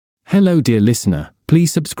Hello dear listener,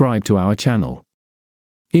 please subscribe to our channel.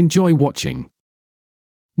 Enjoy watching.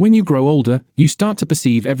 When you grow older, you start to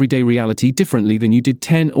perceive everyday reality differently than you did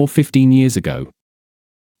 10 or 15 years ago.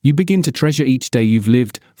 You begin to treasure each day you've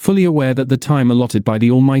lived, fully aware that the time allotted by the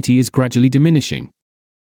Almighty is gradually diminishing.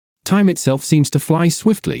 Time itself seems to fly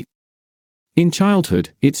swiftly. In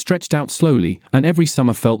childhood, it stretched out slowly, and every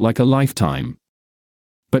summer felt like a lifetime.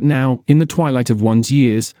 But now, in the twilight of one's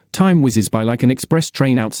years, time whizzes by like an express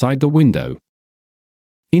train outside the window.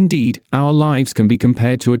 Indeed, our lives can be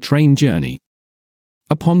compared to a train journey.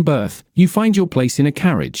 Upon birth, you find your place in a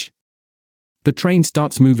carriage. The train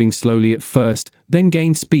starts moving slowly at first, then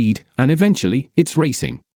gains speed, and eventually, it's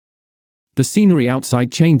racing. The scenery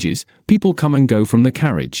outside changes, people come and go from the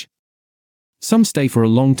carriage. Some stay for a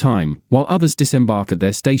long time, while others disembark at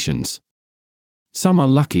their stations. Some are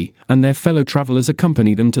lucky, and their fellow travelers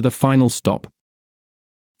accompany them to the final stop.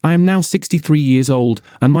 I am now 63 years old,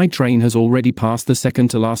 and my train has already passed the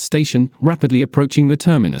second-to-last station, rapidly approaching the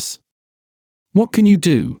terminus. What can you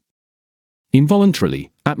do?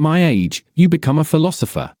 Involuntarily, at my age, you become a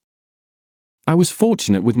philosopher. I was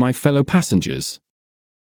fortunate with my fellow passengers.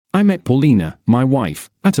 I met Paulina, my wife,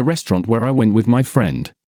 at a restaurant where I went with my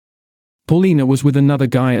friend. Paulina was with another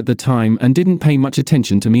guy at the time and didn't pay much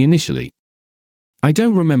attention to me initially. I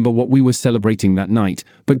don't remember what we were celebrating that night,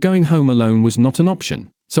 but going home alone was not an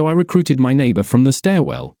option, so I recruited my neighbor from the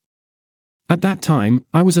stairwell. At that time,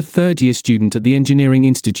 I was a third-year student at the Engineering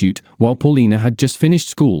Institute, while Paulina had just finished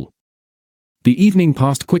school. The evening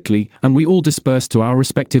passed quickly, and we all dispersed to our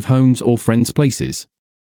respective homes or friends' places.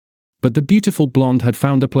 But the beautiful blonde had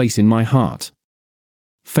found a place in my heart.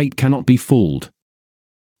 Fate cannot be fooled.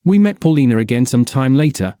 We met Paulina again some time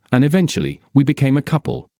later, and eventually, we became a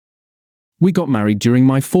couple. We got married during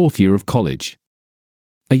my 4th year of college.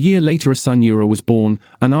 A year later a son Yura was born,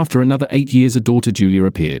 and after another 8 years a daughter Julia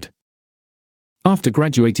appeared. After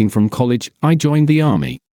graduating from college, I joined the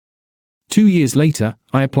army. 2 years later,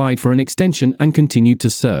 I applied for an extension and continued to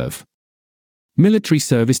serve. Military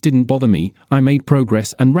service didn't bother me, I made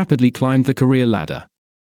progress and rapidly climbed the career ladder.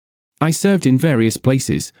 I served in various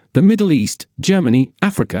places, the Middle East, Germany,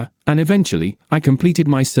 Africa, and eventually, I completed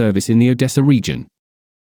my service in the Odessa region.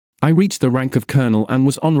 I reached the rank of colonel and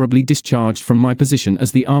was honorably discharged from my position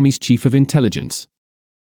as the Army's Chief of Intelligence.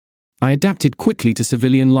 I adapted quickly to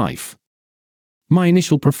civilian life. My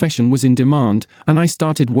initial profession was in demand, and I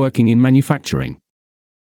started working in manufacturing.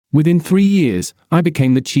 Within 3 years, I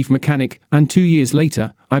became the chief mechanic, and 2 years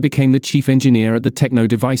later, I became the chief engineer at the techno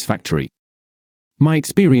device factory. My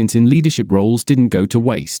experience in leadership roles didn't go to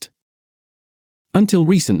waste. Until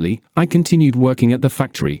recently, I continued working at the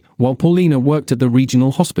factory, while Paulina worked at the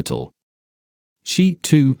regional hospital. She,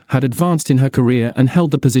 too, had advanced in her career and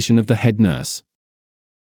held the position of the head nurse.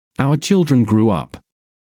 Our children grew up.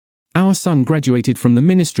 Our son graduated from the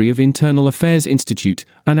Ministry of Internal Affairs Institute,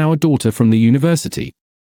 and our daughter from the university.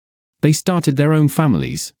 They started their own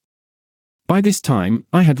families. By this time,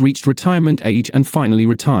 I had reached retirement age and finally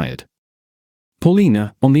retired.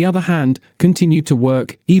 Paulina, on the other hand, continued to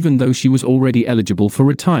work, even though she was already eligible for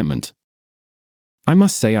retirement. I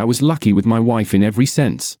must say I was lucky with my wife in every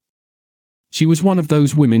sense. She was one of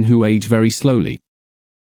those women who age very slowly.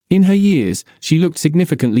 In her years, she looked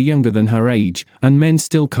significantly younger than her age, and men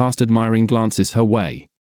still cast admiring glances her way.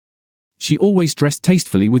 She always dressed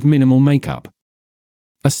tastefully with minimal makeup.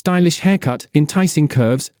 A stylish haircut, enticing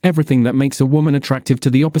curves, everything that makes a woman attractive to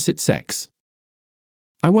the opposite sex.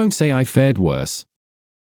 I won't say I fared worse.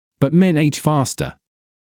 But men age faster.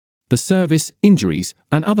 The service, injuries,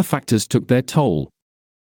 and other factors took their toll.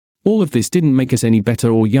 All of this didn't make us any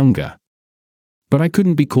better or younger. But I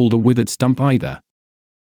couldn't be called a withered stump either.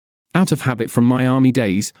 Out of habit from my army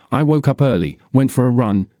days, I woke up early, went for a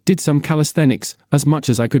run, did some calisthenics, as much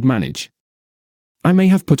as I could manage. I may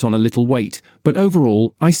have put on a little weight, but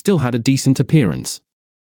overall, I still had a decent appearance.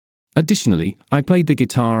 Additionally, I played the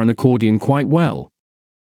guitar and accordion quite well.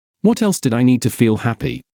 What else did I need to feel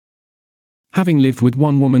happy? Having lived with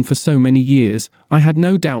one woman for so many years, I had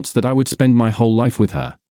no doubts that I would spend my whole life with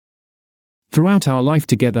her. Throughout our life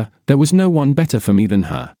together, there was no one better for me than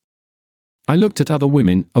her. I looked at other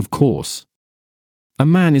women, of course. A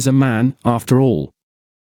man is a man, after all.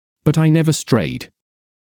 But I never strayed.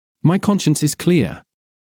 My conscience is clear.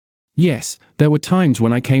 Yes, there were times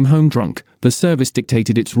when I came home drunk, the service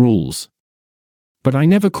dictated its rules. But I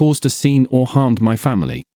never caused a scene or harmed my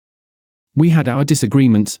family. We had our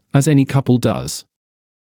disagreements, as any couple does.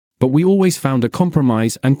 But we always found a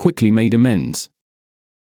compromise and quickly made amends.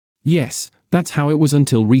 Yes, that's how it was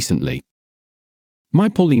until recently. My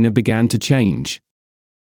Paulina began to change.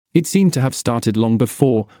 It seemed to have started long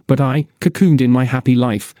before, but I, cocooned in my happy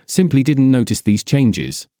life, simply didn't notice these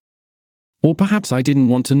changes. Or perhaps I didn't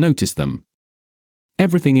want to notice them.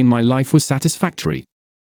 Everything in my life was satisfactory.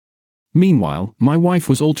 Meanwhile, my wife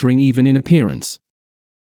was altering even in appearance.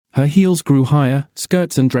 Her heels grew higher,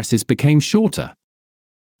 skirts and dresses became shorter.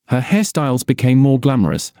 Her hairstyles became more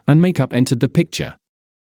glamorous, and makeup entered the picture.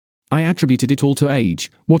 I attributed it all to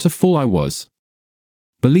age. What a fool I was.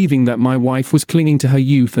 Believing that my wife was clinging to her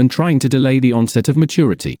youth and trying to delay the onset of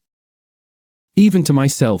maturity. Even to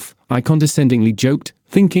myself, I condescendingly joked,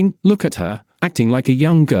 thinking, look at her, acting like a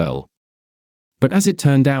young girl. But as it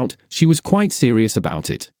turned out, she was quite serious about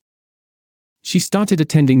it. She started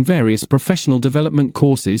attending various professional development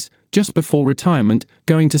courses, just before retirement,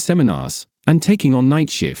 going to seminars, and taking on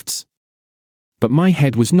night shifts. But my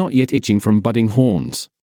head was not yet itching from budding horns.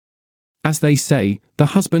 As they say, the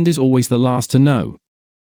husband is always the last to know.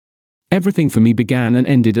 Everything for me began and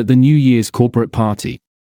ended at the New Year's corporate party.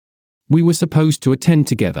 We were supposed to attend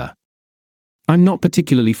together. I'm not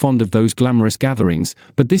particularly fond of those glamorous gatherings,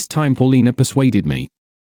 but this time Paulina persuaded me.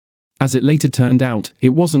 As it later turned out, it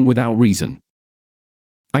wasn't without reason.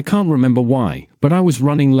 I can't remember why, but I was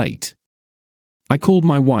running late. I called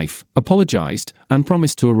my wife, apologized, and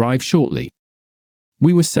promised to arrive shortly.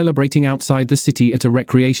 We were celebrating outside the city at a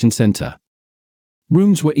recreation center.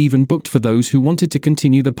 Rooms were even booked for those who wanted to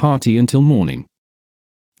continue the party until morning.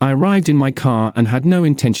 I arrived in my car and had no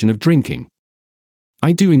intention of drinking.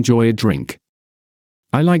 I do enjoy a drink.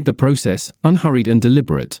 I like the process, unhurried and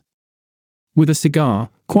deliberate. With a cigar,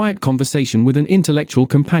 quiet conversation with an intellectual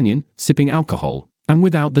companion, sipping alcohol, and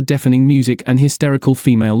without the deafening music and hysterical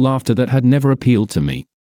female laughter that had never appealed to me.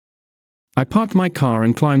 I parked my car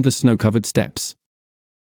and climbed the snow-covered steps.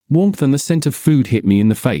 Warmth and the scent of food hit me in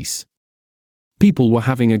the face. People were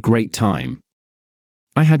having a great time.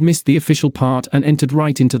 I had missed the official part and entered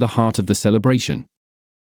right into the heart of the celebration.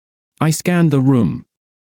 I scanned the room.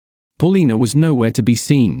 Paulina was nowhere to be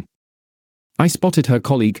seen. I spotted her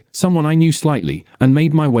colleague, someone I knew slightly, and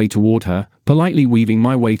made my way toward her, politely weaving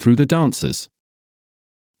my way through the dancers.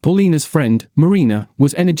 Paulina's friend, Marina,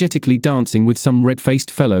 was energetically dancing with some red-faced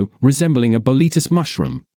fellow, resembling a boletus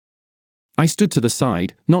mushroom. I stood to the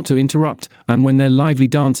side, not to interrupt, and when their lively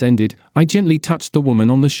dance ended, I gently touched the woman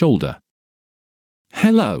on the shoulder.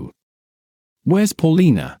 "Hello. Where's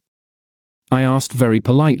Paulina?" I asked very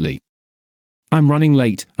politely. "I'm running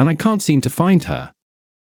late, and I can't seem to find her."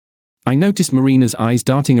 I noticed Marina's eyes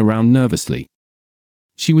darting around nervously.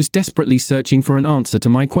 She was desperately searching for an answer to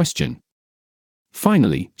my question.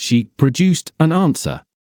 Finally, she produced an answer.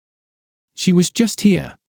 She was just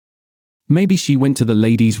here. Maybe she went to the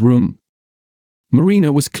ladies' room.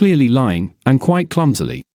 Marina was clearly lying, and quite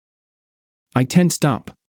clumsily. I tensed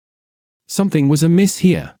up. Something was amiss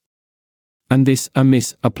here. And this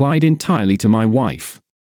amiss applied entirely to my wife.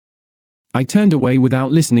 I turned away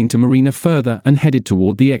without listening to Marina further and headed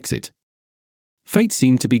toward the exit. Fate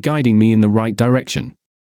seemed to be guiding me in the right direction.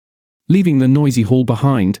 Leaving the noisy hall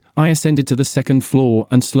behind, I ascended to the second floor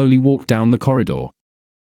and slowly walked down the corridor.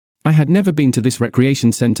 I had never been to this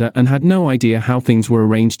recreation center and had no idea how things were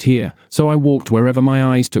arranged here, so I walked wherever my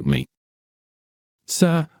eyes took me.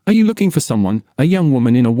 "Sir, are you looking for someone?" a young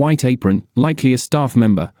woman in a white apron, likely a staff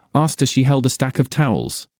member, asked as she held a stack of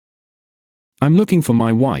towels. "I'm looking for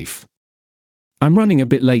my wife." "I'm running a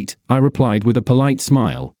bit late," I replied with a polite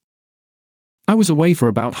smile. "I was away for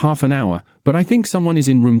about half an hour, but I think someone is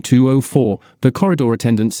in room 204, the corridor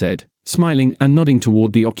attendant said, smiling and nodding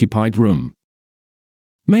toward the occupied room.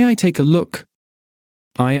 "May I take a look?"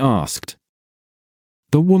 I asked.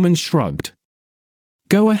 The woman shrugged.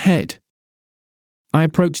 "Go ahead." I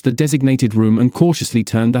approached the designated room and cautiously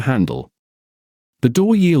turned the handle. The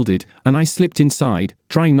door yielded, and I slipped inside,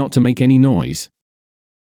 trying not to make any noise.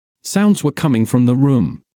 Sounds were coming from the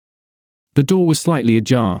room. The door was slightly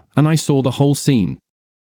ajar, and I saw the whole scene.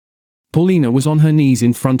 Paulina was on her knees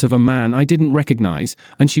in front of a man I didn't recognize,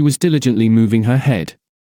 and she was diligently moving her head.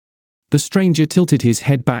 The stranger tilted his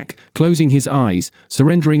head back, closing his eyes,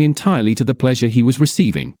 surrendering entirely to the pleasure he was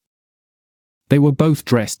receiving. They were both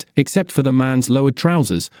dressed, except for the man's lowered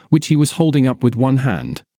trousers, which he was holding up with one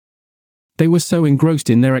hand. They were so engrossed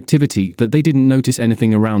in their activity that they didn't notice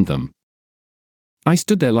anything around them. I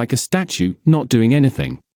stood there like a statue, not doing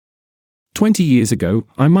anything. 20 years ago,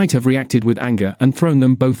 I might have reacted with anger and thrown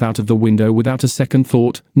them both out of the window without a second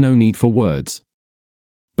thought, no need for words.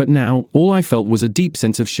 But now, all I felt was a deep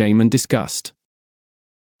sense of shame and disgust.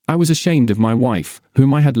 I was ashamed of my wife,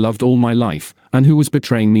 whom I had loved all my life, and who was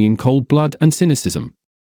betraying me in cold blood and cynicism.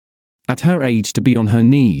 At her age to be on her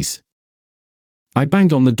knees. I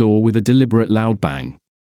banged on the door with a deliberate loud bang.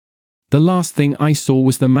 The last thing I saw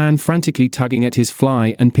was the man frantically tugging at his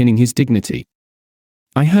fly and pinning his dignity.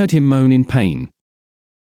 I heard him moan in pain.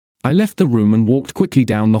 I left the room and walked quickly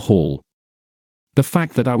down the hall. The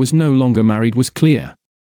fact that I was no longer married was clear.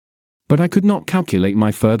 But I could not calculate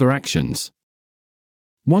my further actions.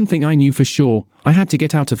 One thing I knew for sure, I had to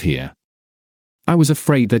get out of here. I was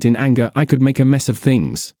afraid that in anger I could make a mess of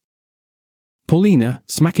things. Paulina,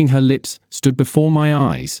 smacking her lips, stood before my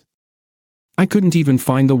eyes. I couldn't even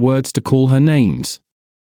find the words to call her names.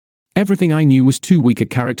 Everything I knew was too weak a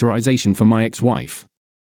characterization for my ex-wife.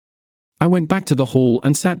 I went back to the hall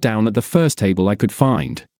and sat down at the first table I could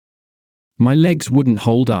find. My legs wouldn't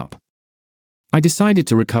hold up. I decided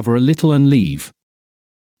to recover a little and leave.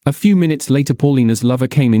 A few minutes later Paulina's lover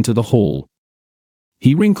came into the hall.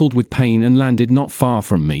 He wrinkled with pain and landed not far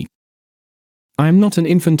from me. I am not an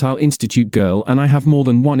infantile institute girl and I have more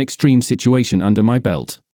than one extreme situation under my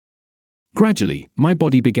belt. Gradually, my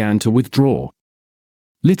body began to withdraw.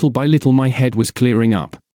 Little by little my head was clearing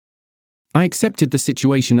up. I accepted the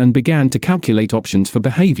situation and began to calculate options for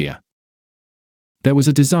behavior. There was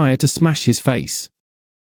a desire to smash his face.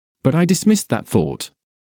 But I dismissed that thought.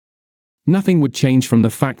 Nothing would change from the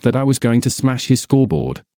fact that I was going to smash his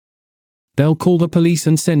scoreboard. They'll call the police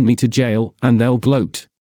and send me to jail, and they'll gloat.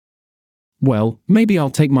 Well, maybe I'll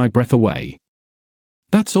take my breath away.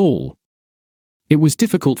 That's all. It was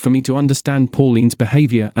difficult for me to understand Pauline's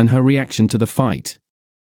behavior and her reaction to the fight.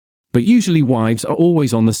 But usually wives are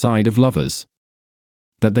always on the side of lovers.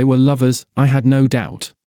 That they were lovers, I had no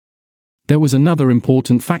doubt. There was another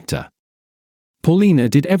important factor. Paulina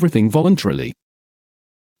did everything voluntarily.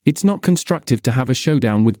 It's not constructive to have a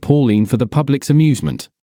showdown with Pauline for the public's amusement.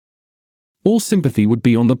 All sympathy would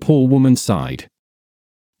be on the poor woman's side.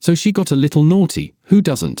 So she got a little naughty, who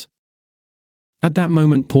doesn't? At that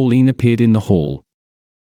moment Pauline appeared in the hall.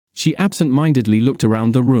 She absent-mindedly looked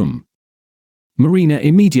around the room. Marina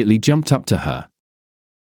immediately jumped up to her.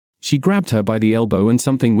 She grabbed her by the elbow and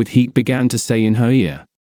something with heat began to say in her ear.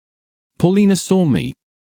 Paulina saw me.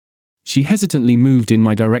 She hesitantly moved in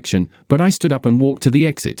my direction, but I stood up and walked to the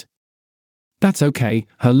exit. That's okay,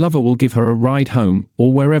 her lover will give her a ride home,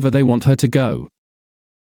 or wherever they want her to go.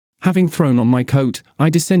 Having thrown on my coat, I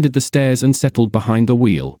descended the stairs and settled behind the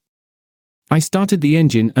wheel. I started the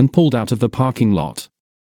engine and pulled out of the parking lot.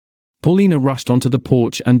 Paulina rushed onto the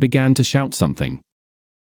porch and began to shout something.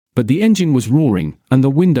 But the engine was roaring, and the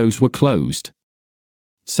windows were closed.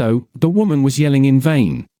 So, the woman was yelling in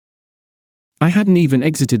vain. I hadn't even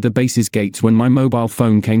exited the base's gates when my mobile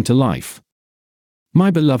phone came to life.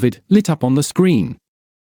 My beloved lit up on the screen.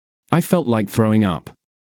 I felt like throwing up.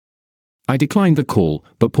 I declined the call,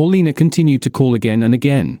 but Paulina continued to call again and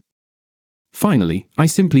again. Finally, I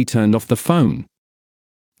simply turned off the phone.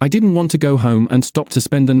 I didn't want to go home and stop to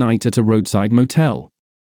spend the night at a roadside motel.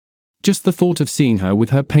 Just the thought of seeing her with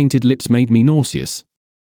her painted lips made me nauseous.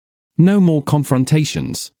 No more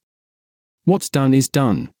confrontations. What's done is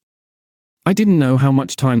done. I didn't know how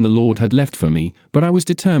much time the Lord had left for me, but I was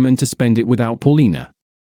determined to spend it without Paulina.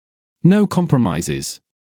 No compromises.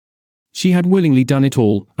 She had willingly done it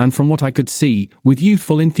all, and from what I could see, with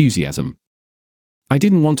youthful enthusiasm. I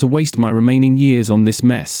didn't want to waste my remaining years on this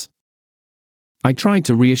mess. I tried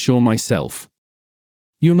to reassure myself.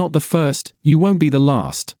 You're not the first, you won't be the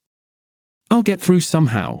last. I'll get through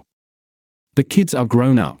somehow. The kids are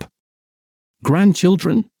grown up.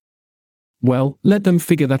 Grandchildren? Well, let them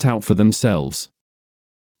figure that out for themselves.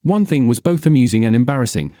 One thing was both amusing and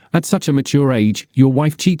embarrassing. At such a mature age, your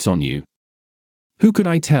wife cheats on you. Who could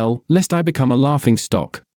I tell, lest I become a laughing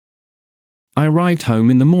stock? I arrived home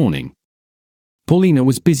in the morning. Paulina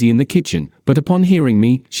was busy in the kitchen, but upon hearing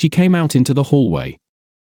me, she came out into the hallway.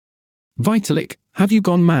 Vitalik, have you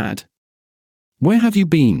gone mad? Where have you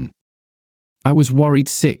been? I was worried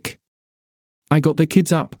sick. I got the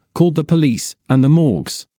kids up, called the police, and the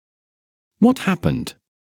morgues. What happened?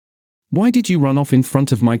 Why did you run off in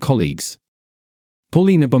front of my colleagues?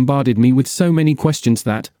 Paulina bombarded me with so many questions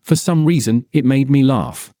that, for some reason, it made me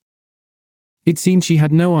laugh. It seemed she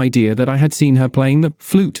had no idea that I had seen her playing the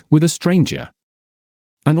flute with a stranger.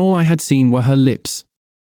 And all I had seen were her lips.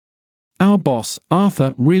 Our boss,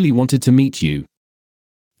 Arthur, really wanted to meet you.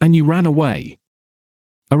 And you ran away.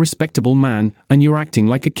 A respectable man, and you're acting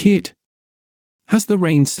like a kid. Has the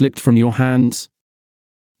reins slipped from your hands?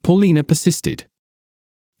 Paulina persisted.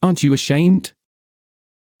 Aren't you ashamed?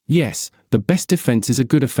 Yes, the best defense is a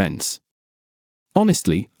good offense.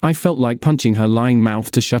 Honestly, I felt like punching her lying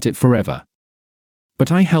mouth to shut it forever.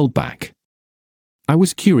 But I held back. I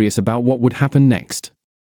was curious about what would happen next.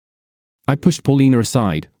 I pushed Paulina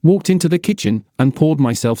aside, walked into the kitchen, and poured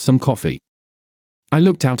myself some coffee. I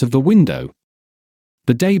looked out of the window.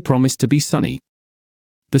 The day promised to be sunny.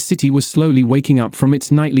 The city was slowly waking up from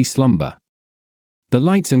its nightly slumber. The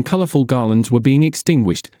lights and colorful garlands were being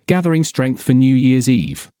extinguished, gathering strength for New Year's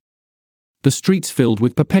Eve. The streets filled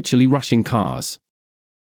with perpetually rushing cars.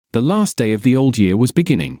 The last day of the old year was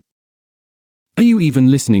beginning. "Are you even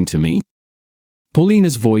listening to me?"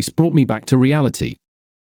 Paulina's voice brought me back to reality.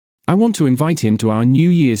 "I want to invite him to our New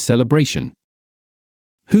Year's celebration."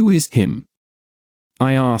 "Who is him?"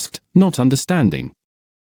 I asked, not understanding.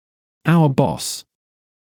 "Our boss.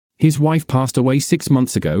 His wife passed away 6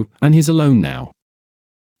 months ago, and he's alone now.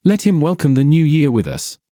 Let him welcome the new year with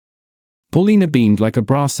us." Paulina beamed like a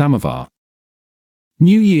brass samovar.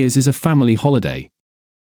 "New Year's is a family holiday.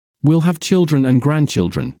 We'll have children and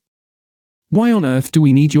grandchildren. Why on earth do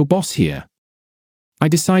we need your boss here?" I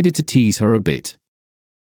decided to tease her a bit.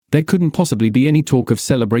 There couldn't possibly be any talk of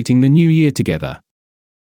celebrating the new year together.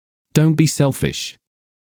 "Don't be selfish.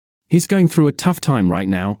 He's going through a tough time right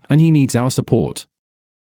now, and he needs our support."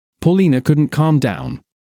 Paulina couldn't calm down.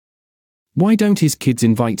 "Why don't his kids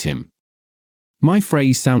invite him?" My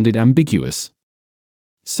phrase sounded ambiguous.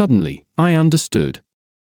 Suddenly, I understood.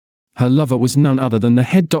 Her lover was none other than the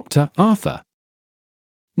head doctor, Arthur.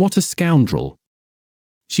 What a scoundrel.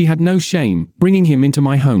 She had no shame, bringing him into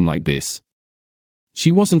my home like this.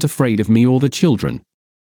 She wasn't afraid of me or the children.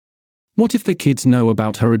 What if the kids know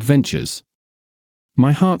about her adventures?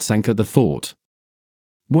 My heart sank at the thought.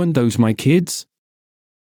 Weren't those my kids?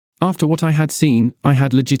 After what I had seen, I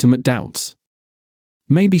had legitimate doubts.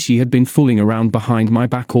 Maybe she had been fooling around behind my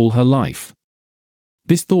back all her life.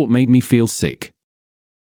 This thought made me feel sick.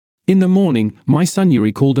 In the morning, my son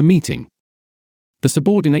Yuri called a meeting. The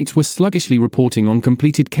subordinates were sluggishly reporting on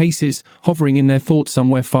completed cases, hovering in their thoughts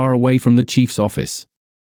somewhere far away from the chief's office.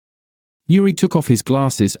 Yuri took off his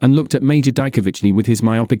glasses and looked at Major Daikovitchny with his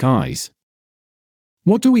myopic eyes.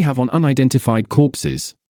 "What do we have on unidentified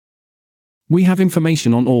corpses?" "We have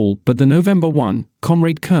information on all but the November one,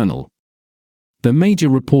 Comrade Colonel." The major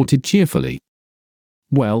reported cheerfully.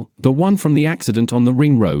 "Well, the one from the accident on the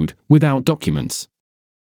ring road, without documents.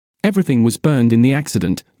 Everything was burned in the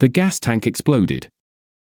accident, the gas tank exploded.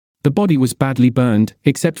 The body was badly burned,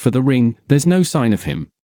 except for the ring, there's no sign of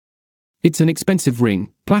him. It's an expensive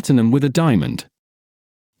ring, platinum with a diamond.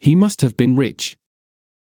 He must have been rich."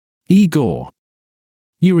 "Igor."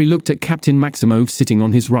 Yuri looked at Captain Maximov sitting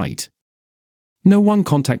on his right. "No one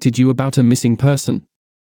contacted you about a missing person?"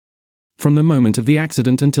 "From the moment of the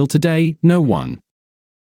accident until today, no one.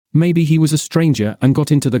 Maybe he was a stranger and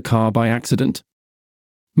got into the car by accident."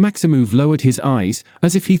 Maximov lowered his eyes,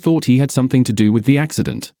 as if he thought he had something to do with the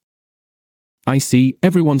accident. "I see,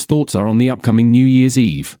 everyone's thoughts are on the upcoming New Year's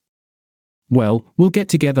Eve. Well, we'll get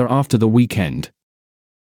together after the weekend.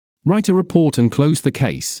 Write a report and close the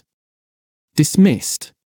case."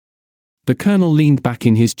 "Dismissed." The colonel leaned back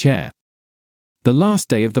in his chair. The last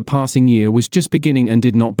day of the passing year was just beginning and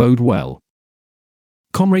did not bode well.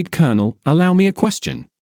 "Comrade Colonel, allow me a question."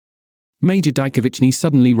 Major Daikovitchny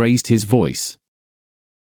suddenly raised his voice.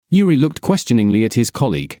 Yuri looked questioningly at his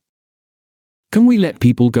colleague. "Can we let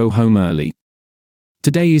people go home early?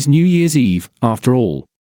 Today is New Year's Eve, after all."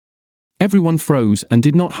 Everyone froze and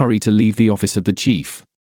did not hurry to leave the office of the chief.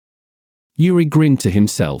 Yuri grinned to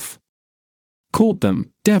himself. "Caught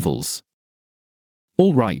them, devils.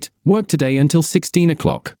 All right, work today until 16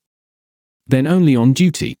 o'clock. Then only on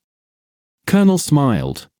duty." Colonel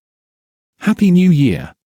smiled. "Happy New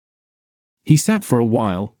Year." He sat for a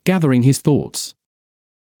while, gathering his thoughts.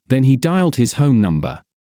 Then he dialed his home number.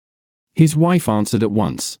 His wife answered at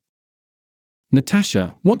once.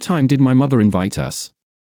 "Natasha, what time did my mother invite us?"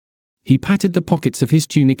 He patted the pockets of his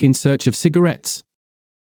tunic in search of cigarettes.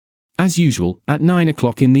 "As usual, at 9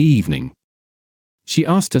 o'clock in the evening. She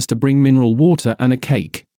asked us to bring mineral water and a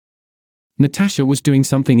cake." Natasha was doing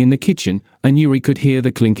something in the kitchen, and Yuri could hear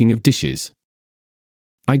the clinking of dishes.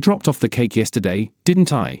 "I dropped off the cake yesterday,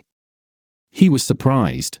 didn't I?" He was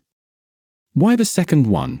surprised. "Why the second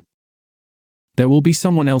one?" "There will be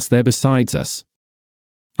someone else there besides us,"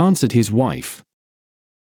 answered his wife.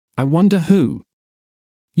 "I wonder who?"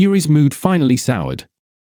 Yuri's mood finally soured.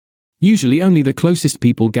 Usually only the closest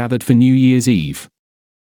people gathered for New Year's Eve.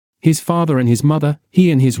 His father and his mother,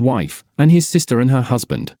 he and his wife, and his sister and her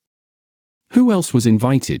husband. Who else was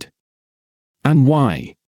invited? And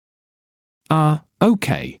why?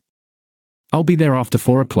 Okay. I'll be there after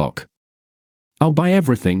 4 o'clock. I'll buy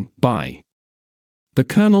everything, bye. The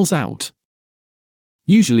colonel's out.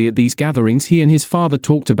 Usually at these gatherings he and his father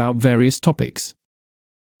talked about various topics.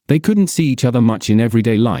 They couldn't see each other much in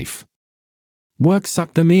everyday life. Work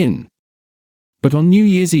sucked them in. But on New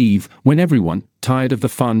Year's Eve, when everyone, tired of the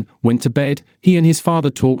fun, went to bed, he and his father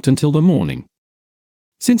talked until the morning.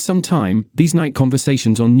 Since some time, these night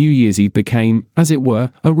conversations on New Year's Eve became, as it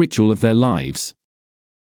were, a ritual of their lives.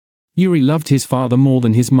 Yuri loved his father more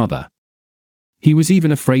than his mother. He was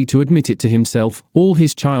even afraid to admit it to himself. All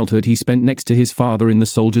his childhood he spent next to his father in the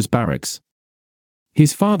soldiers' barracks.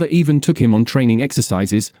 His father even took him on training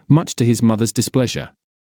exercises, much to his mother's displeasure.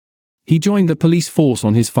 He joined the police force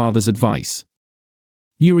on his father's advice.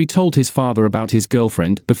 Yuri told his father about his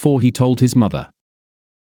girlfriend before he told his mother.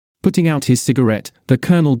 Putting out his cigarette, the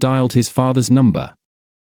colonel dialed his father's number.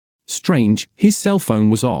 Strange, his cell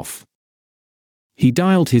phone was off. He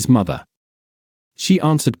dialed his mother. She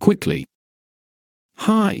answered quickly.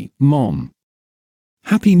 "Hi, Mom.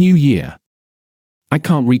 Happy New Year. I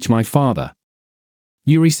can't reach my father."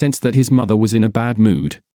 Yuri sensed that his mother was in a bad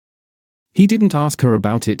mood. He didn't ask her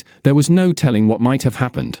about it. There was no telling what might have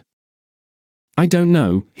happened. "I don't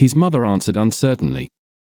know," his mother answered uncertainly.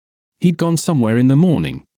 "He'd gone somewhere in the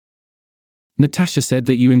morning." "Natasha said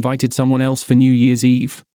that you invited someone else for New Year's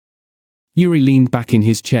Eve?" Yuri leaned back in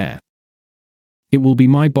his chair. "It will be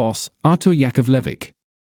my boss, Artur Yakovlevich."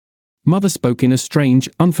 Mother spoke in a strange,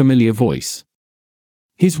 unfamiliar voice.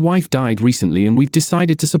 "His wife died recently and we've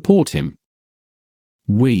decided to support him."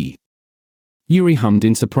 "We?" Yuri hummed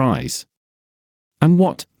in surprise. "And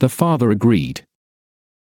what?" the father agreed.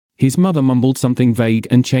 His mother mumbled something vague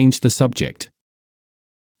and changed the subject.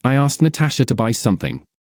 "I asked Natasha to buy something."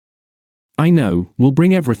 "I know, we'll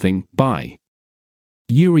bring everything, bye."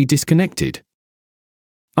 Yuri disconnected.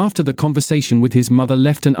 After the conversation with his mother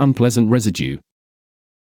left an unpleasant residue.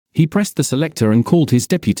 He pressed the selector and called his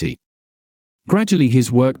deputy. Gradually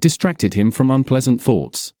his work distracted him from unpleasant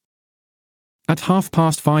thoughts. At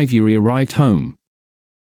 5:30 Yuri arrived home.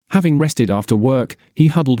 Having rested after work, he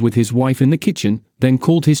huddled with his wife in the kitchen, then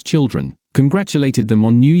called his children, congratulated them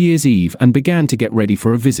on New Year's Eve and began to get ready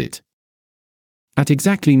for a visit. At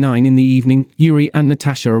exactly 9 in the evening, Yuri and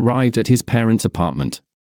Natasha arrived at his parents' apartment.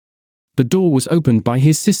 The door was opened by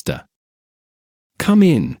his sister. "Come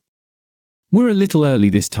in. We're a little early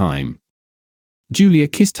this time." Julia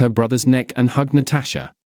kissed her brother's neck and hugged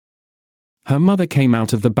Natasha. Her mother came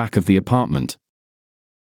out of the back of the apartment.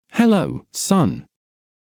 "Hello, son."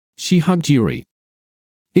 She hugged Yuri.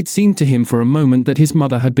 It seemed to him for a moment that his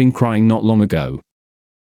mother had been crying not long ago.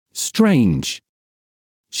 Strange.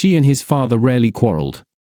 She and his father rarely quarreled.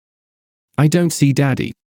 "I don't see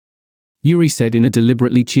Daddy," Yuri said in a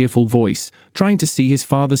deliberately cheerful voice, trying to see his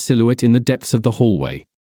father's silhouette in the depths of the hallway.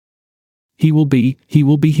 He will be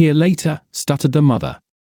here later," stuttered the mother.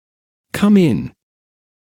 "Come in."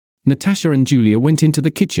 Natasha and Julia went into the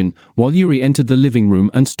kitchen, while Yuri entered the living room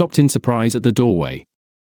and stopped in surprise at the doorway.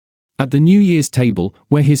 At the New Year's table,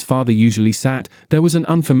 where his father usually sat, there was an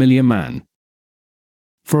unfamiliar man.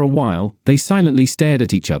 For a while, they silently stared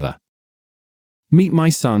at each other. "Meet my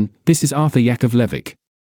son, this is Artur Yakovlevich."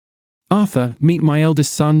 "Arthur, meet my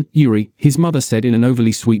eldest son, Yuri," his mother said in an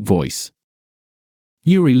overly sweet voice.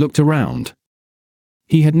 Yuri looked around.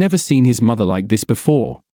 He had never seen his mother like this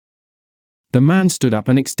before. The man stood up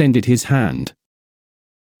and extended his hand.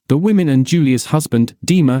 The women and Julia's husband,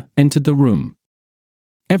 Dima, entered the room.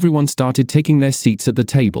 Everyone started taking their seats at the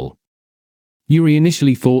table. Yuri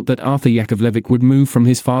initially thought that Artur Yakovlevich would move from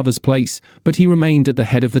his father's place, but he remained at the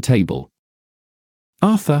head of the table.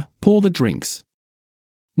 "Arthur, pour the drinks."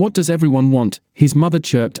 "What does everyone want?" his mother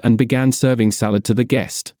chirped and began serving salad to the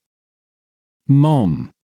guest.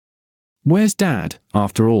 "Mom. Where's Dad,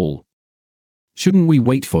 after all? Shouldn't we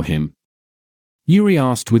wait for him?" Yuri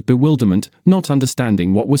asked with bewilderment, not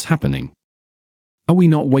understanding what was happening. "Are we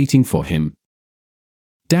not waiting for him?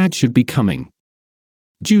 Dad should be coming,"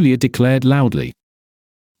 Julia declared loudly.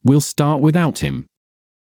 "We'll start without him."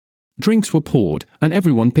 Drinks were poured, and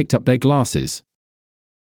everyone picked up their glasses.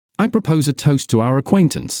 "I propose a toast to our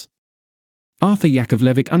acquaintance." Artur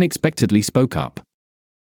Yakovlevich unexpectedly spoke up.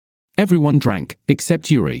 Everyone drank,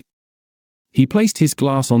 except Yuri. He placed his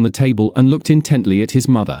glass on the table and looked intently at his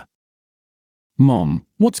mother. "Mom,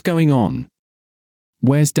 what's going on?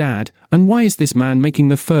 Where's Dad, and why is this man making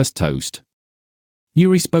the first toast?"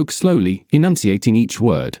 Yuri spoke slowly, enunciating each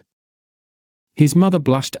word. His mother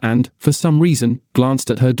blushed and, for some reason, glanced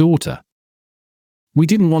at her daughter. "We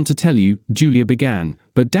didn't want to tell you," Julia began,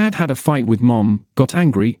 "but Dad had a fight with Mom, got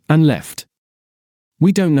angry, and left.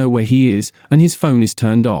 We don't know where he is, and his phone is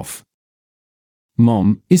turned off."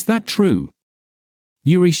 "Mom, is that true?"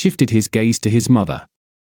 Yuri shifted his gaze to his mother.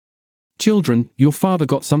 "Children, your father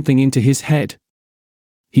got something into his head.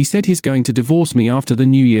 He said he's going to divorce me after the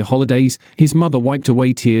New Year holidays." His mother wiped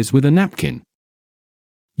away tears with a napkin.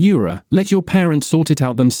 "Yura, let your parents sort it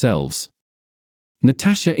out themselves,"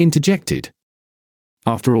 Natasha interjected.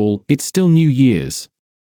 "After all, it's still New Year's."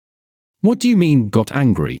 What do you mean, got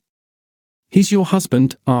angry? He's your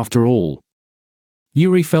husband, after all.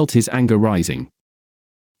 Yuri felt his anger rising.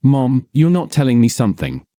 Mom, you're not telling me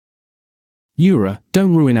something. Yura,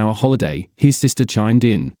 don't ruin our holiday, his sister chimed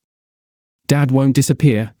in. Dad won't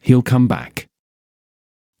disappear, he'll come back.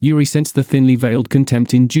 Yuri sensed the thinly veiled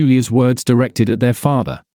contempt in Julia's words directed at their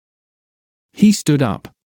father. He stood up.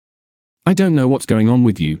 I don't know what's going on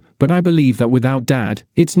with you, but I believe that without Dad,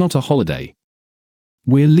 it's not a holiday.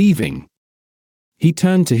 We're leaving. He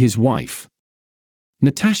turned to his wife.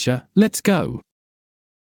 Natasha, let's go.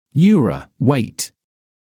 Yura, wait.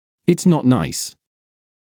 It's not nice.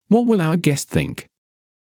 What will our guest think?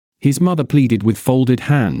 His mother pleaded with folded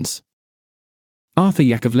hands. Arthur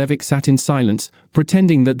Yakovlevich sat in silence,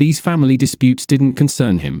 pretending that these family disputes didn't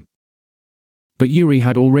concern him. But Yuri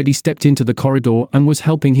had already stepped into the corridor and was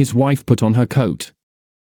helping his wife put on her coat.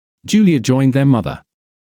 Julia joined their mother.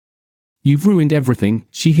 You've ruined everything,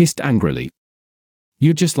 she hissed angrily.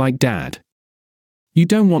 You're just like Dad. You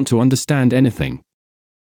don't want to understand anything.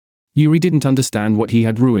 Yuri didn't understand what he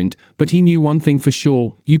had ruined, but he knew one thing for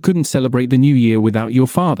sure: you couldn't celebrate the new year without your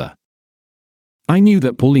father. I knew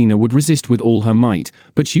that Paulina would resist with all her might,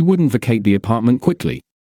 but she wouldn't vacate the apartment quickly.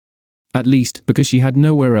 At least, because she had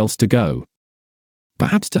nowhere else to go.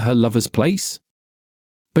 Perhaps to her lover's place?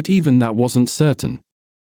 But even that wasn't certain.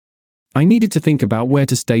 I needed to think about where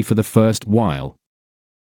to stay for the first while.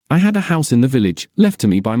 I had a house in the village, left to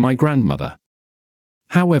me by my grandmother.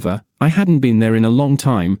 However, I hadn't been there in a long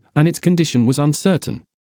time, and its condition was uncertain.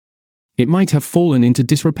 It might have fallen into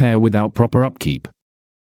disrepair without proper upkeep.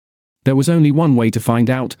 There was only one way to find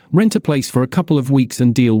out: rent a place for a couple of weeks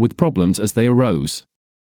and deal with problems as they arose.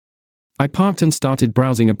 I parked and started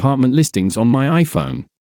browsing apartment listings on my iPhone.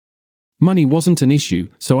 Money wasn't an issue,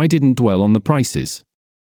 so I didn't dwell on the prices.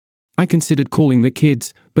 I considered calling the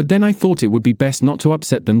kids, but then I thought it would be best not to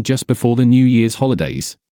upset them just before the New Year's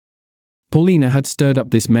holidays. Paulina had stirred up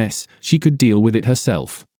this mess, she could deal with it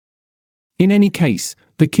herself. In any case,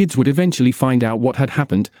 the kids would eventually find out what had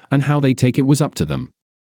happened, and how they take it was up to them.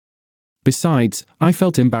 Besides, I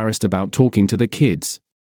felt embarrassed about talking to the kids.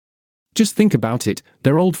 Just think about it,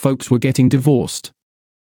 their old folks were getting divorced.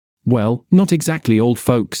 Well, not exactly old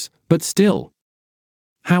folks, but still.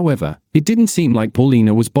 However, it didn't seem like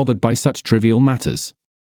Paulina was bothered by such trivial matters.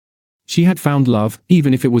 She had found love,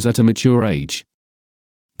 even if it was at a mature age.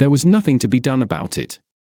 There was nothing to be done about it.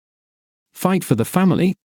 Fight for the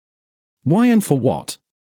family? Why and for what?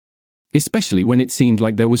 Especially when it seemed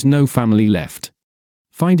like there was no family left.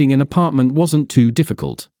 Finding an apartment wasn't too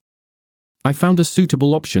difficult. I found a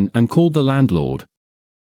suitable option and called the landlord.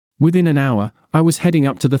 Within an hour, I was heading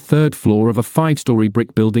up to the third floor of a 5-story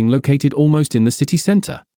brick building located almost in the city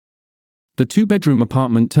center. The 2-bedroom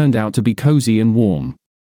apartment turned out to be cozy and warm.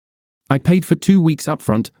 I paid for 2 weeks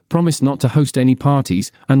upfront, promised not to host any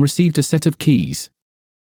parties, and received a set of keys.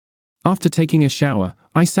 After taking a shower,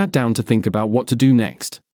 I sat down to think about what to do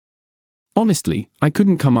next. Honestly, I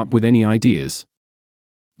couldn't come up with any ideas.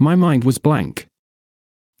 My mind was blank.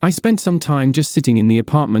 I spent some time just sitting in the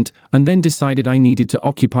apartment, and then decided I needed to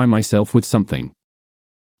occupy myself with something.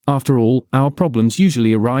 After all, our problems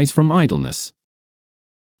usually arise from idleness.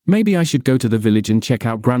 Maybe I should go to the village and check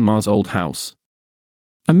out Grandma's old house.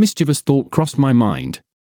 A mischievous thought crossed my mind.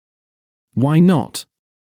 Why not?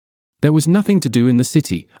 There was nothing to do in the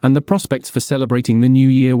city, and the prospects for celebrating the new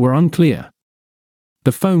year were unclear.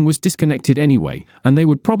 The phone was disconnected anyway, and they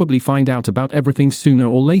would probably find out about everything sooner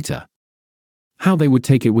or later. How they would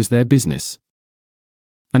take it was their business.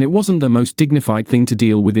 And it wasn't the most dignified thing to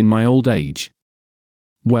deal with in my old age.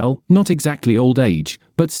 Well, not exactly old age,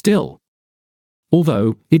 but still.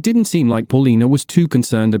 Although, it didn't seem like Paulina was too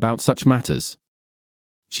concerned about such matters.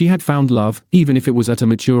 She had found love, even if it was at a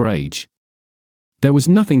mature age. There was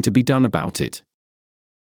nothing to be done about it.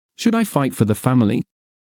 Should I fight for the family?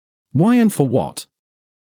 Why and for what?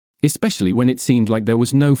 Especially when it seemed like there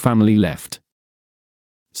was no family left.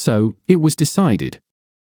 So, it was decided.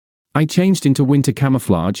 I changed into winter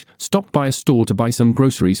camouflage, stopped by a store to buy some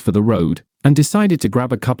groceries for the road, and decided to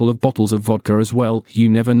grab a couple of bottles of vodka as well. You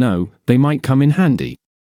never know, they might come in handy.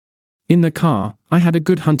 In the car, I had a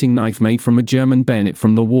good hunting knife made from a German bayonet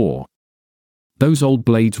from the war. Those old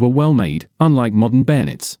blades were well made, unlike modern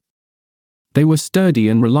bayonets. They were sturdy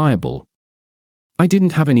and reliable. I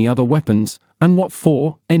didn't have any other weapons, and what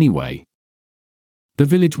for, anyway? The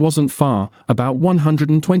village wasn't far, about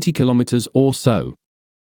 120 kilometers or so.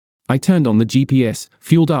 I turned on the GPS,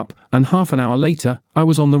 fueled up, and half an hour later, I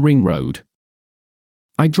was on the ring road.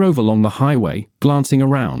 I drove along the highway, glancing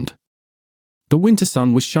around. The winter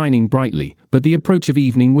sun was shining brightly, but the approach of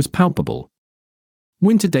evening was palpable.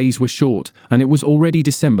 Winter days were short, and it was already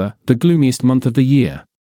December, the gloomiest month of the year.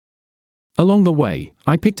 Along the way,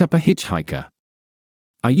 I picked up a hitchhiker.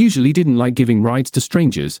 I usually didn't like giving rides to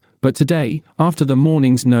strangers, but today, after the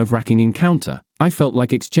morning's nerve-wracking encounter, I felt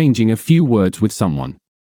like exchanging a few words with someone.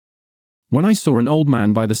 When I saw an old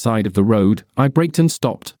man by the side of the road, I braked and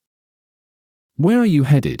stopped. "Where are you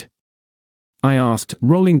headed?" I asked,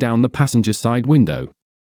 rolling down the passenger side window.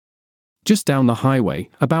 "Just down the highway,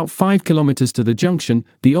 about 5 kilometers to the junction,"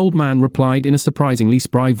 the old man replied in a surprisingly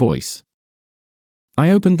spry voice.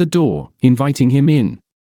 I opened the door, inviting him in.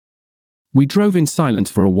 We drove in silence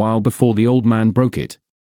for a while before the old man broke it.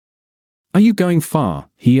 "Are you going far?"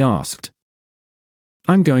 he asked.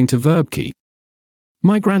 "I'm going to Verbke.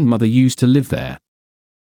 My grandmother used to live there.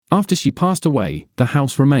 After she passed away, the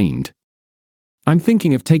house remained. I'm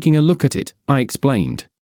thinking of taking a look at it," I explained.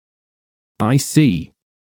 "I see.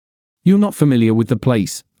 You're not familiar with the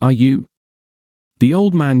place, are you?" The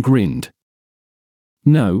old man grinned.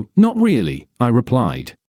 "No, not really," I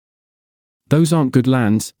replied. "Those aren't good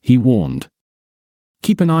lands," he warned.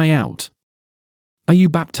 "Keep an eye out." "Are you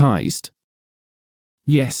baptized?"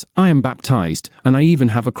 "Yes, I am baptized, and I even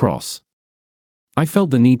have a cross." I felt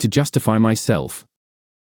the need to justify myself.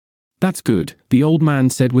 "That's good," the old man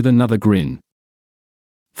said with another grin.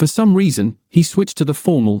 For some reason, he switched to the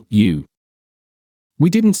formal "you." We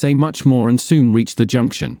didn't say much more and soon reached the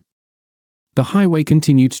junction. The highway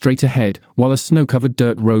continued straight ahead, while a snow-covered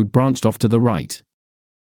dirt road branched off to the right.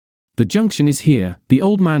 "The junction is here," the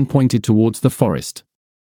old man pointed towards the forest.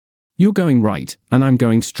 "You're going right, and I'm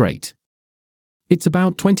going straight. It's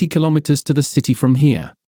about 20 kilometers to the city from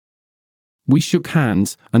here." We shook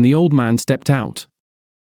hands, and the old man stepped out.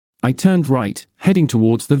 I turned right, heading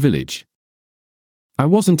towards the village. I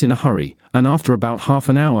wasn't in a hurry, and after about half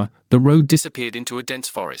an hour, the road disappeared into a dense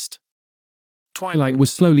forest. Twilight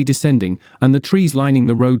was slowly descending, and the trees lining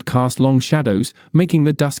the road cast long shadows, making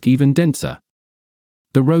the dusk even denser.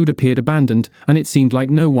 The road appeared abandoned, and it seemed like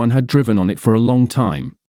no one had driven on it for a long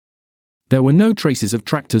time. There were no traces of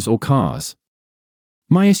tractors or cars.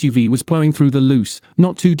 My SUV was plowing through the loose,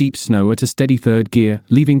 not too deep snow at a steady third gear,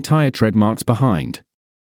 leaving tire tread marks behind.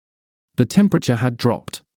 The temperature had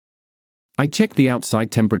dropped. I checked the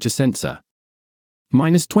outside temperature sensor.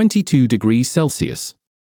 -22 degrees Celsius.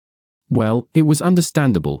 Well, it was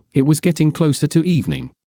understandable, it was getting closer to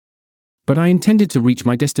evening. But I intended to reach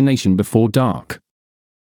my destination before dark.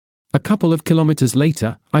 A couple of kilometers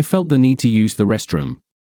later, I felt the need to use the restroom.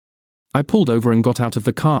 I pulled over and got out of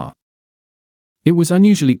the car. It was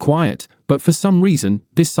unusually quiet, but for some reason,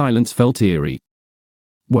 this silence felt eerie.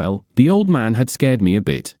 Well, the old man had scared me a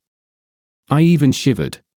bit. I even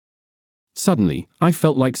shivered. Suddenly, I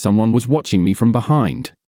felt like someone was watching me from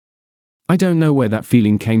behind. I don't know where that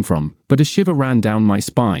feeling came from, but a shiver ran down my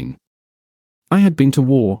spine. I had been to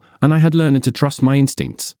war, and I had learned to trust my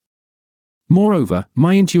instincts. Moreover,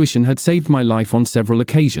 my intuition had saved my life on several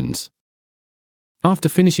occasions. After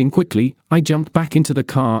finishing quickly, I jumped back into the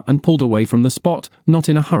car and pulled away from the spot, not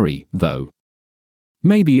in a hurry, though.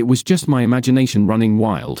 Maybe it was just my imagination running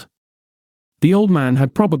wild. The old man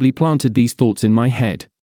had probably planted these thoughts in my head.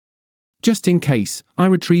 Just in case, I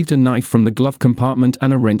retrieved a knife from the glove compartment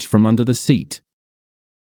and a wrench from under the seat.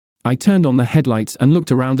 I turned on the headlights and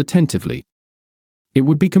looked around attentively. It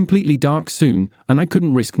would be completely dark soon, and I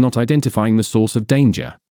couldn't risk not identifying the source of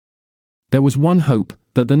danger. There was one hope,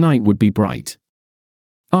 that the night would be bright.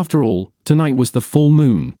 After all, tonight was the full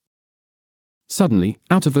moon. Suddenly,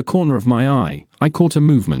 out of the corner of my eye, I caught a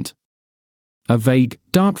movement. A vague,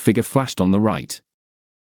 dark figure flashed on the right.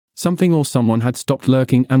 Something or someone had stopped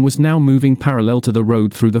lurking and was now moving parallel to the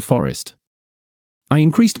road through the forest. I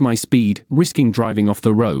increased my speed, risking driving off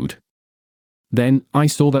the road. Then, I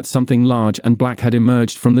saw that something large and black had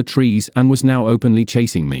emerged from the trees and was now openly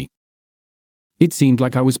chasing me. It seemed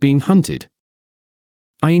like I was being hunted.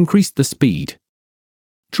 I increased the speed.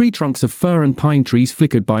 Tree trunks of fir and pine trees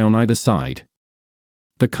flickered by on either side.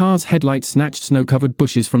 The car's headlights snatched snow-covered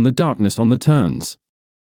bushes from the darkness on the turns.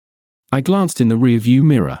 I glanced in the rear-view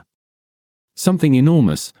mirror. Something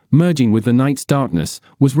enormous, merging with the night's darkness,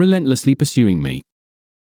 was relentlessly pursuing me.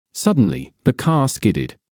 Suddenly, the car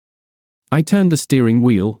skidded. I turned the steering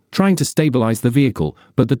wheel, trying to stabilize the vehicle,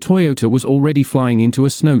 but the Toyota was already flying into a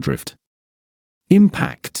snowdrift.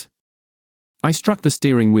 Impact! I struck the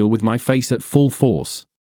steering wheel with my face at full force.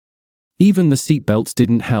 Even the seatbelts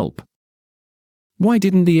didn't help. Why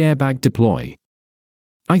didn't the airbag deploy?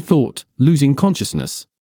 I thought, losing consciousness.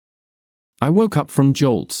 I woke up from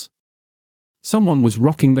jolts. Someone was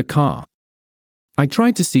rocking the car. I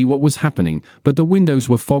tried to see what was happening, but the windows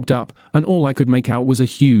were fogged up, and all I could make out was a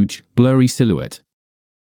huge, blurry silhouette.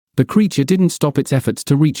 The creature didn't stop its efforts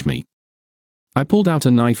to reach me. I pulled out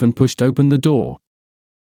a knife and pushed open the door.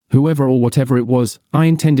 Whoever or whatever it was, I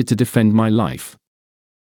intended to defend my life.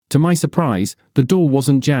 To my surprise, the door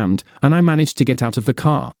wasn't jammed, and I managed to get out of the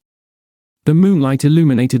car. The moonlight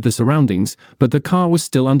illuminated the surroundings, but the car was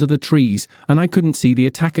still under the trees, and I couldn't see the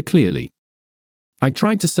attacker clearly. I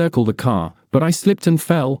tried to circle the car, but I slipped and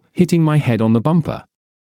fell, hitting my head on the bumper.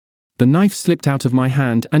 The knife slipped out of my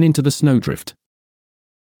hand and into the snowdrift.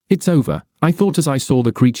 It's over, I thought as I saw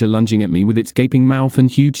the creature lunging at me with its gaping mouth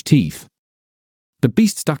and huge teeth. The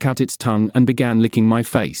beast stuck out its tongue and began licking my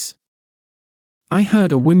face. I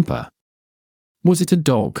heard a whimper. Was it a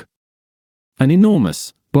dog? An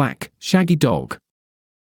enormous, black, shaggy dog.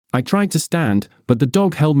 I tried to stand, but the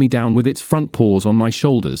dog held me down with its front paws on my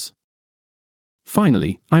shoulders.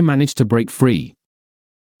 Finally, I managed to break free.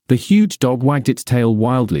 The huge dog wagged its tail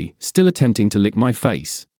wildly, still attempting to lick my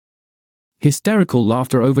face. Hysterical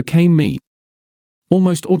laughter overcame me.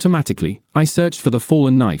 Almost automatically, I searched for the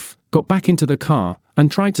fallen knife, got back into the car,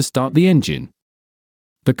 and tried to start the engine.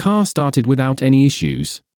 The car started without any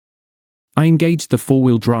issues. I engaged the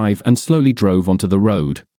four-wheel drive and slowly drove onto the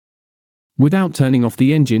road. Without turning off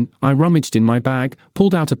the engine, I rummaged in my bag,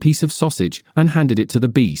 pulled out a piece of sausage, and handed it to the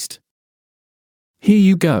beast. Here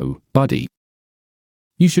you go, buddy.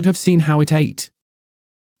 You should have seen how it ate.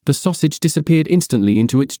 The sausage disappeared instantly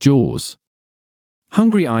into its jaws.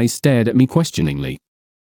 Hungry eyes stared at me questioningly.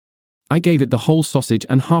 I gave it the whole sausage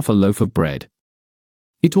and half a loaf of bread.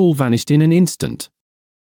 It all vanished in an instant.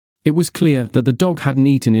 It was clear that the dog hadn't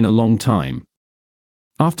eaten in a long time.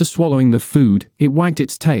 After swallowing the food, it wagged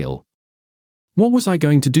its tail. What was I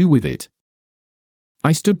going to do with it?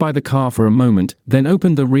 I stood by the car for a moment, then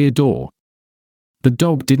opened the rear door. The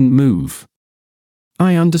dog didn't move.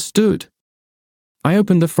 I understood. I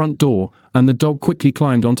opened the front door, and the dog quickly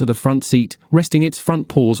climbed onto the front seat, resting its front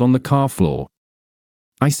paws on the car floor.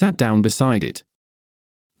 I sat down beside it.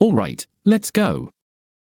 All right, let's go.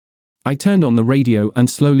 I turned on the radio and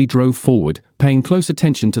slowly drove forward, paying close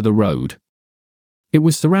attention to the road. It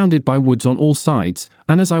was surrounded by woods on all sides,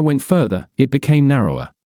 and as I went further, it became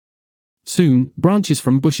narrower. Soon, branches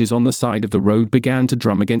from bushes on the side of the road began to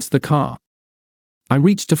drum against the car. I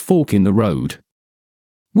reached a fork in the road.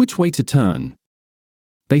 Which way to turn?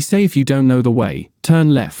 They say if you don't know the way,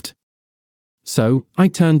 turn left. So, I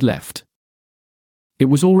turned left. It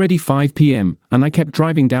was already 5 p.m., and I kept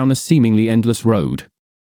driving down a seemingly endless road.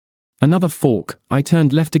 Another fork, I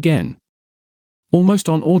turned left again. Almost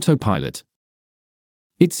on autopilot.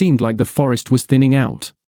 It seemed like the forest was thinning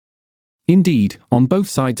out. Indeed, on both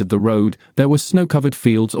sides of the road, there were snow-covered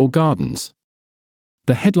fields or gardens.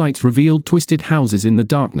 The headlights revealed twisted houses in the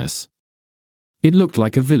darkness. It looked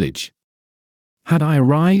like a village. Had I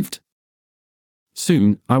arrived?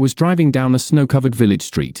 Soon, I was driving down a snow-covered village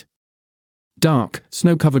street. Dark,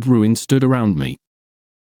 snow-covered ruins stood around me.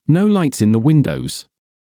 No lights in the windows.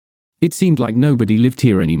 It seemed like nobody lived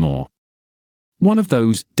here anymore. One of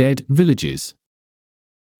those dead villages.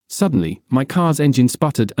 Suddenly, my car's engine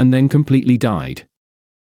sputtered and then completely died.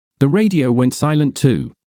 The radio went silent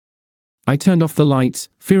too. I turned off the lights,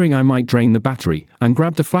 fearing I might drain the battery, and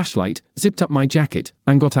grabbed a flashlight, zipped up my jacket,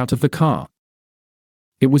 and got out of the car.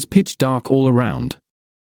 It was pitch dark all around.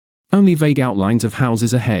 Only vague outlines of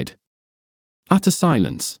houses ahead. Utter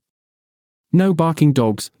silence. No barking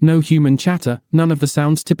dogs, no human chatter, none of the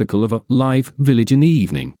sounds typical of a live village in the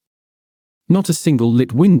evening. Not a single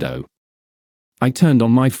lit window. I turned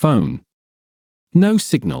on my phone. No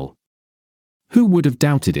signal. Who would have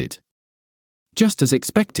doubted it? Just as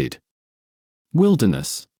expected.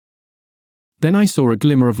 Wilderness. Then I saw a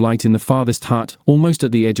glimmer of light in the farthest hut, almost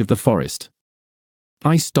at the edge of the forest.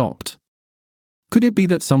 I stopped. Could it be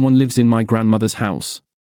that someone lives in my grandmother's house?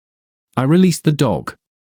 I released the dog.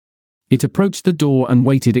 It approached the door and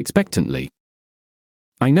waited expectantly.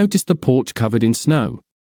 I noticed the porch covered in snow.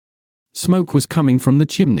 Smoke was coming from the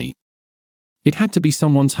chimney. It had to be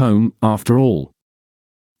someone's home, after all.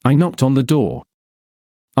 I knocked on the door.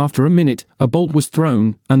 After a minute, a bolt was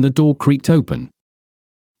thrown, and the door creaked open.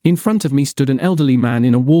 In front of me stood an elderly man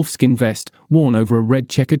in a wolfskin vest, worn over a red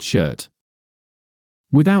checkered shirt.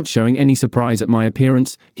 Without showing any surprise at my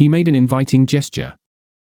appearance, he made an inviting gesture.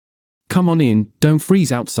 Come on in, don't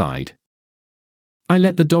freeze outside. I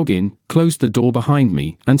let the dog in, closed the door behind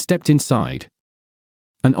me, and stepped inside.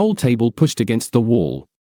 An old table pushed against the wall.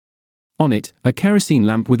 On it, a kerosene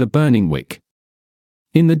lamp with a burning wick.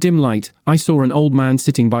 In the dim light, I saw an old man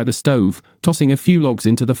sitting by the stove, tossing a few logs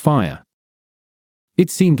into the fire. It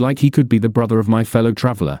seemed like he could be the brother of my fellow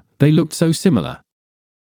traveler, they looked so similar.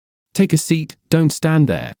 Take a seat, don't stand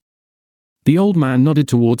there. The old man nodded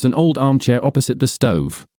towards an old armchair opposite the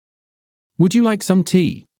stove. Would you like some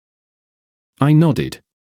tea? I nodded.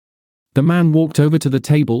 The man walked over to the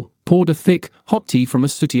table, poured a thick, hot tea from a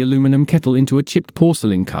sooty aluminum kettle into a chipped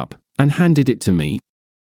porcelain cup, and handed it to me.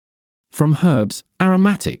 From herbs,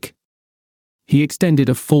 aromatic. He extended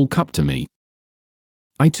a full cup to me.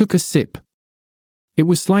 I took a sip. It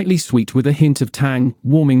was slightly sweet with a hint of tang,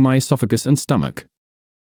 warming my esophagus and stomach.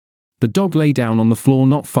 The dog lay down on the floor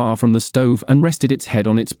not far from the stove and rested its head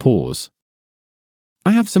on its paws.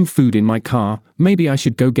 I have some food in my car, maybe I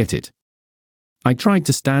should go get it. I tried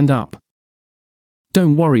to stand up.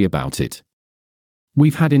 Don't worry about it.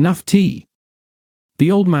 We've had enough tea. The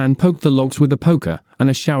old man poked the logs with a poker, and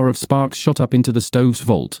a shower of sparks shot up into the stove's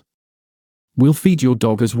vault. We'll feed your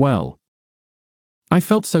dog as well. I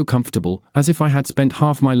felt so comfortable, as if I had spent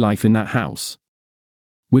half my life in that house.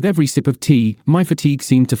 With every sip of tea, my fatigue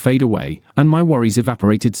seemed to fade away, and my worries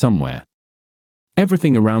evaporated somewhere.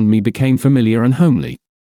 Everything around me became familiar and homely.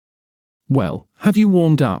 Well, have you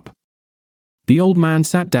warmed up? The old man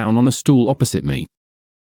sat down on a stool opposite me.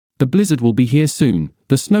 The blizzard will be here soon,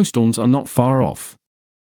 the snowstorms are not far off.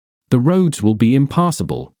 The roads will be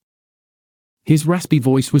impassable. His raspy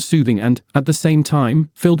voice was soothing and, at the same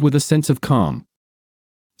time, filled with a sense of calm.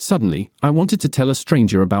 Suddenly, I wanted to tell a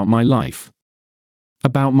stranger about my life.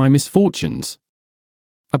 About my misfortunes.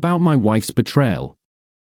 About my wife's betrayal.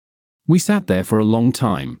 We sat there for a long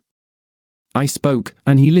time. I spoke,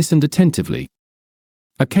 and he listened attentively.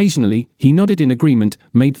 Occasionally, he nodded in agreement,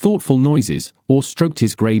 made thoughtful noises, or stroked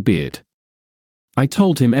his grey beard. I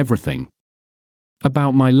told him everything.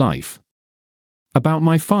 About my life. About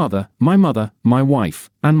my father, my mother, my wife,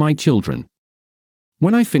 and my children.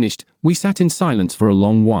 When I finished, we sat in silence for a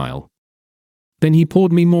long while. Then he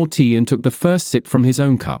poured me more tea and took the first sip from his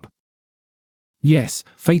own cup. Yes,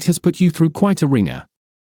 fate has put you through quite a wringer.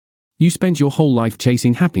 You spent your whole life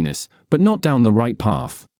chasing happiness, but not down the right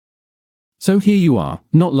path. So here you are,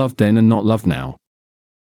 not loved then and not loved now.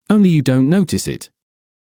 Only you don't notice it.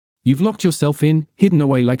 You've locked yourself in, hidden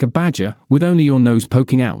away like a badger, with only your nose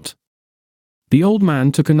poking out. The old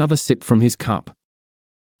man took another sip from his cup.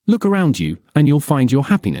 Look around you, and you'll find your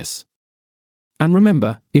happiness. And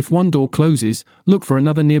remember, if one door closes, look for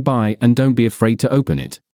another nearby and don't be afraid to open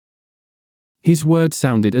it. His words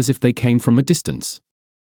sounded as if they came from a distance.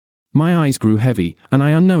 My eyes grew heavy, and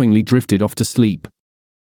I unknowingly drifted off to sleep.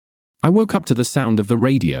 I woke up to the sound of the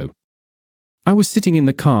radio. I was sitting in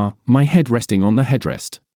the car, my head resting on the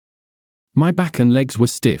headrest. My back and legs were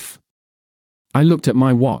stiff. I looked at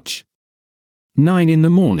my watch. 9 in the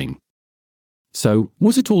morning. So,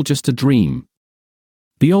 was it all just a dream?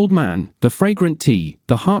 The old man, the fragrant tea,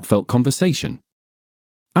 the heartfelt conversation.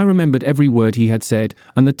 I remembered every word he had said,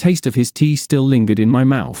 and the taste of his tea still lingered in my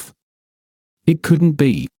mouth. It couldn't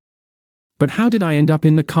be. But how did I end up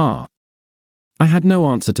in the car? I had no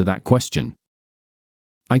answer to that question.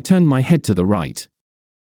 I turned my head to the right.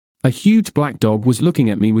 A huge black dog was looking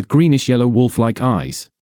at me with greenish-yellow wolf-like eyes.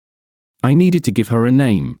 I needed to give her a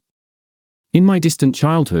name. In my distant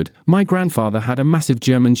childhood, my grandfather had a massive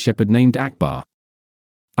German shepherd named Akbar.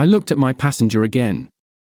 I looked at my passenger again.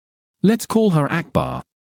 Let's call her Akbar.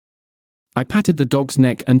 I patted the dog's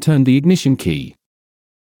neck and turned the ignition key.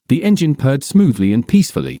 The engine purred smoothly and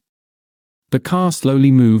peacefully. The car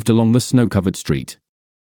slowly moved along the snow-covered street.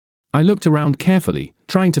 I looked around carefully,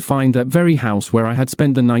 trying to find that very house where I had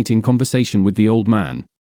spent the night in conversation with the old man.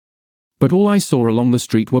 But all I saw along the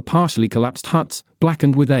street were partially collapsed huts,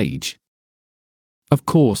 blackened with age. Of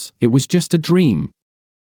course, it was just a dream.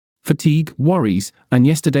 Fatigue, worries, and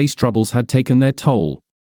yesterday's troubles had taken their toll.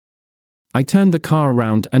 I turned the car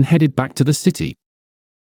around and headed back to the city.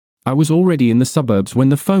 I was already in the suburbs when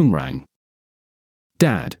the phone rang.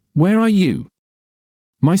 Dad, where are you?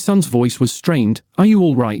 My son's voice was strained. Are you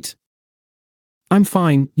all right? I'm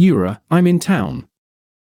fine, Yura, I'm in town.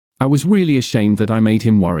 I was really ashamed that I made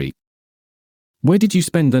him worry. Where did you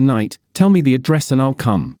spend the night? Tell me the address and I'll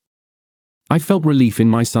come. I felt relief in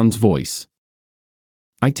my son's voice.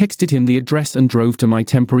 I texted him the address and drove to my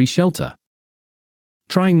temporary shelter.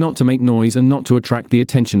 Trying not to make noise and not to attract the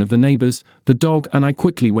attention of the neighbors, the dog and I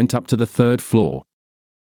quickly went up to the 3rd floor.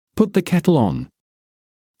 Put the kettle on.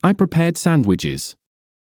 I prepared sandwiches.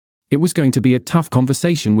 It was going to be a tough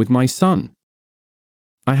conversation with my son.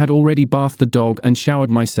 I had already bathed the dog and showered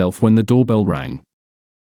myself when the doorbell rang.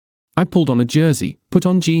 I pulled on a jersey, put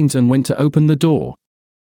on jeans and went to open the door.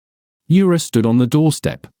 Yura stood on the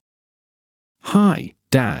doorstep. Hi,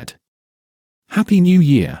 Dad. Happy New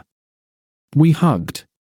Year. We hugged.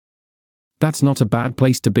 That's not a bad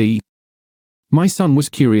place to be. My son was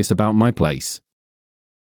curious about my place.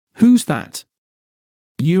 Who's that?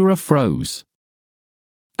 Yura froze.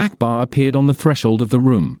 Akbar appeared on the threshold of the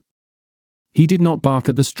room. He did not bark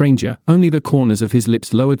at the stranger, only the corners of his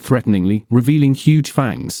lips lowered threateningly, revealing huge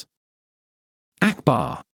fangs.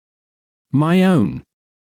 Akbar. My own.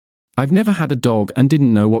 I've never had a dog and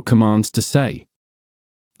didn't know what commands to say.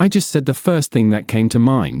 I just said the first thing that came to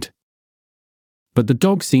mind. But the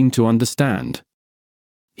dog seemed to understand.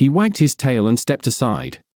 He wagged his tail and stepped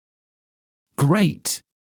aside. Great,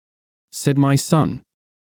 said my son.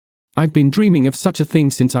 I've been dreaming of such a thing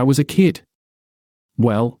since I was a kid.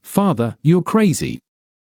 Well, father, you're crazy.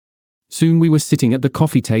 Soon we were sitting at the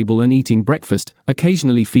coffee table and eating breakfast,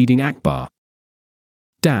 occasionally feeding Akbar.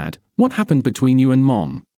 Dad, what happened between you and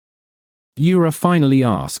Mom? Yura finally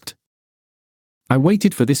asked. I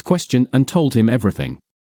waited for this question and told him everything.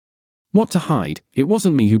 What to hide, it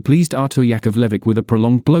wasn't me who pleased Artur Yakovlevich with a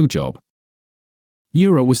prolonged blowjob.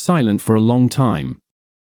 Yura was silent for a long time.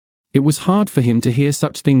 It was hard for him to hear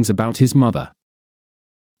such things about his mother.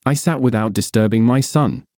 I sat without disturbing my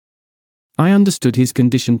son. I understood his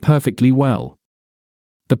condition perfectly well.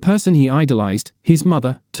 The person he idolized, his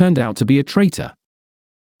mother, turned out to be a traitor.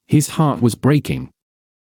 His heart was breaking.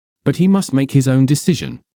 But he must make his own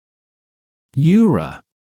decision. Yura,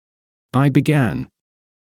 I began.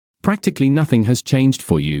 Practically nothing has changed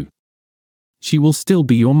for you. She will still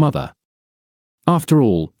be your mother. After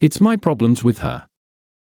all, it's my problems with her.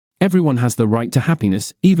 Everyone has the right to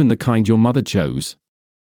happiness, even the kind your mother chose.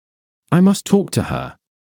 I must talk to her.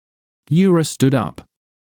 Yura stood up.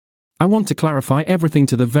 I want to clarify everything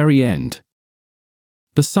to the very end.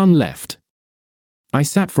 The sun left. I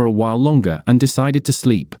sat for a while longer and decided to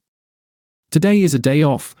sleep. Today is a day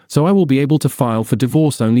off, so I will be able to file for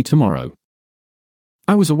divorce only tomorrow.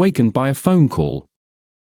 I was awakened by a phone call.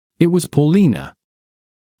 It was Paulina.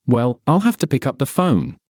 Well, I'll have to pick up the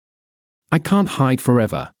phone. I can't hide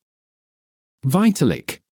forever.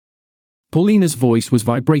 Vitalik. Paulina's voice was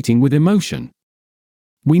vibrating with emotion.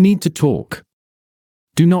 We need to talk.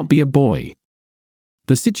 Do not be a boy.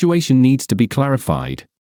 The situation needs to be clarified.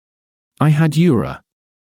 I had Yura.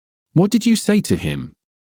 What did you say to him?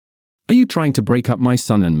 Are you trying to break up my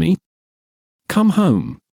son and me? Come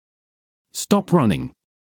home. Stop running.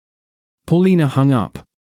 Paulina hung up.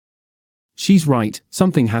 She's right,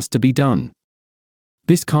 something has to be done.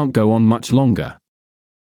 This can't go on much longer.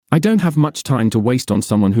 I don't have much time to waste on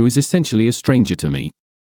someone who is essentially a stranger to me.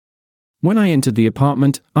 When I entered the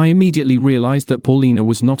apartment, I immediately realized that Paulina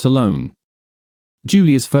was not alone.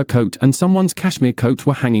 Julia's fur coat and someone's cashmere coat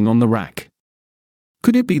were hanging on the rack.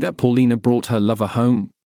 Could it be that Paulina brought her lover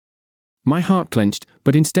home? My heart clenched,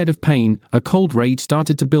 but instead of pain, a cold rage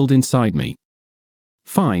started to build inside me.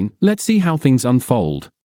 Fine, let's see how things unfold.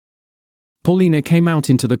 Paulina came out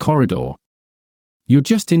into the corridor. You're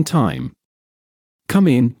just in time. Come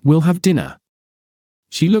in, we'll have dinner.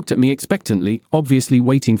 She looked at me expectantly, obviously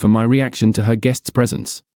waiting for my reaction to her guest's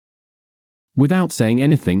presence. Without saying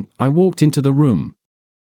anything, I walked into the room.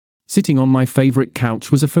 Sitting on my favorite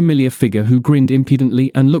couch was a familiar figure who grinned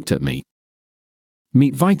impudently and looked at me.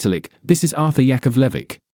 Meet Vitalik, this is Artur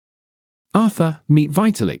Yakovlevich. Arthur, meet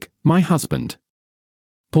Vitalik, my husband.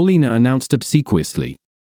 Paulina announced obsequiously.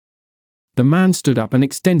 The man stood up and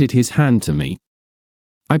extended his hand to me.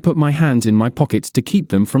 I put my hands in my pockets to keep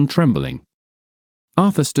them from trembling.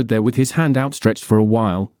 Arthur stood there with his hand outstretched for a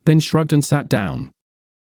while, then shrugged and sat down.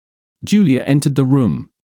 Julia entered the room.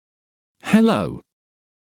 Hello.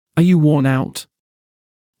 Are you worn out?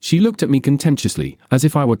 She looked at me contemptuously, as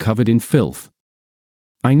if I were covered in filth.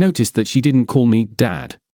 I noticed that she didn't call me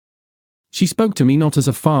Dad. She spoke to me not as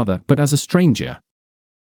a father, but as a stranger.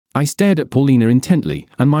 I stared at Paulina intently,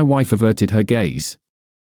 and my wife averted her gaze.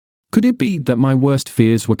 Could it be that my worst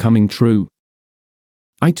fears were coming true?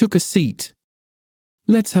 I took a seat.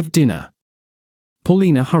 Let's have dinner.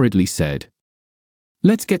 Paulina hurriedly said.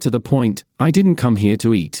 Let's get to the point, I didn't come here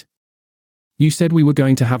to eat. You said we were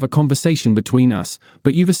going to have a conversation between us,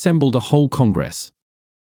 but you've assembled a whole congress.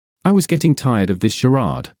 I was getting tired of this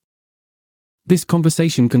charade. This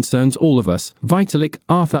conversation concerns all of us, Vitalik,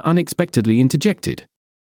 Arthur unexpectedly interjected.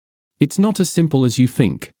 It's not as simple as you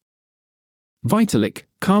think. Vitalik,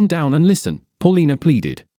 calm down and listen, Paulina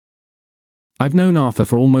pleaded. I've known Arthur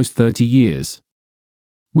for almost 30 years.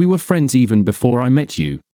 We were friends even before I met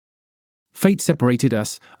you. Fate separated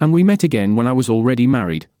us, and we met again when I was already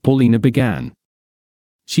married, Paulina began.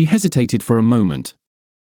 She hesitated for a moment.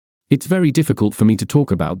 It's very difficult for me to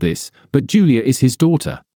talk about this, but Julia is his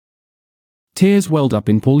daughter. Tears welled up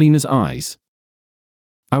in Paulina's eyes.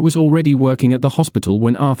 I was already working at the hospital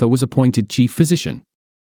when Arthur was appointed chief physician.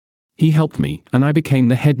 He helped me, and I became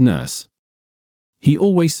the head nurse. He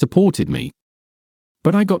always supported me.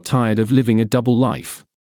 But I got tired of living a double life.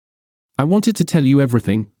 I wanted to tell you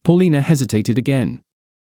everything, Paulina hesitated again.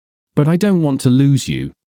 But I don't want to lose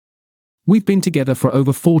you. We've been together for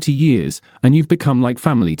over 40 years, and you've become like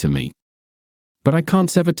family to me. But I can't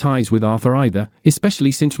sever ties with Arthur either,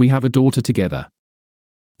 especially since we have a daughter together.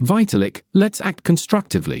 Vitalik, let's act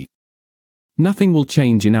constructively. Nothing will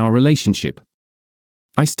change in our relationship.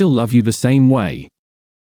 I still love you the same way.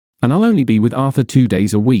 And I'll only be with Arthur 2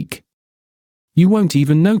 days a week. You won't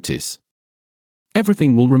even notice.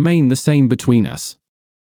 Everything will remain the same between us.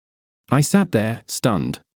 I sat there,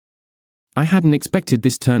 stunned. I hadn't expected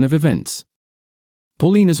this turn of events.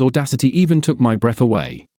 Paulina's audacity even took my breath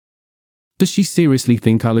away. Does she seriously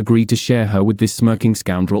think I'll agree to share her with this smirking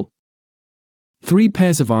scoundrel? 3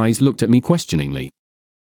 pairs of eyes looked at me questioningly.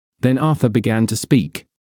 Then Arthur began to speak.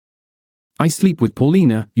 I sleep with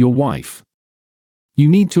Paulina, your wife. You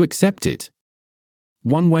need to accept it.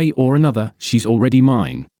 One way or another, she's already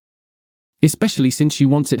mine. Especially since she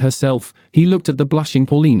wants it herself. He looked at the blushing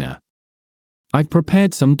Paulina. I've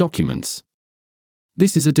prepared some documents.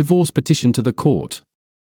 This is a divorce petition to the court.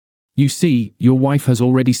 You see, your wife has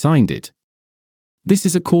already signed it. This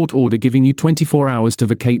is a court order giving you 24 hours to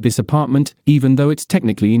vacate this apartment, even though it's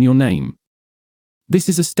technically in your name. This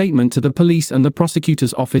is a statement to the police and the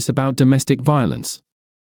prosecutor's office about domestic violence.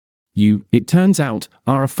 You, it turns out,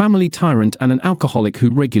 are a family tyrant and an alcoholic who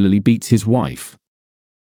regularly beats his wife.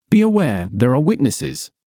 Be aware, there are witnesses.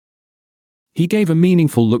 He gave a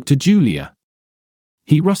meaningful look to Julia.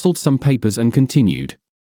 He rustled some papers and continued.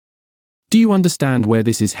 Do you understand where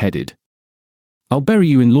this is headed? I'll bury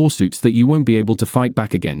you in lawsuits that you won't be able to fight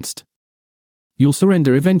back against. You'll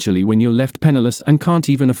surrender eventually when you're left penniless and can't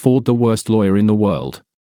even afford the worst lawyer in the world.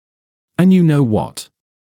 And you know what?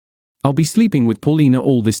 I'll be sleeping with Paulina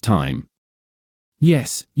all this time.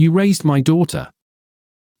 Yes, you raised my daughter.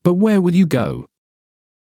 But where will you go?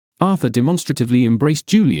 Arthur demonstratively embraced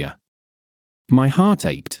Julia. My heart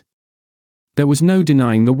ached. There was no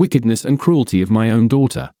denying the wickedness and cruelty of my own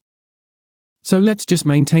daughter. So let's just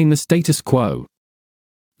maintain the status quo.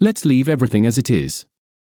 Let's leave everything as it is.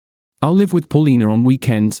 I'll live with Paulina on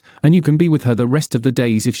weekends, and you can be with her the rest of the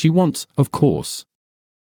days if she wants, of course.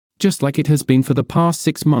 Just like it has been for the past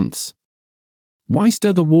 6 months. Why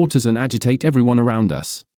stir the waters and agitate everyone around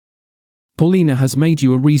us? Paulina has made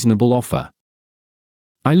you a reasonable offer.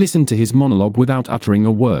 I listened to his monologue without uttering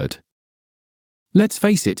a word. Let's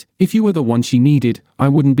face it, if you were the one she needed, I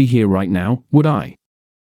wouldn't be here right now, would I?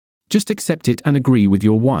 Just accept it and agree with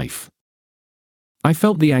your wife. I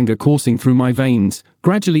felt the anger coursing through my veins,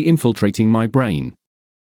 gradually infiltrating my brain.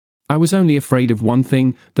 I was only afraid of one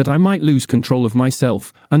thing, that I might lose control of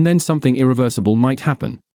myself, and then something irreversible might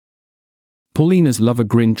happen. Paulina's lover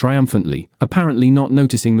grinned triumphantly, apparently not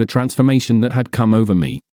noticing the transformation that had come over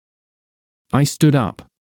me. I stood up.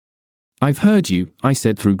 I've heard you, I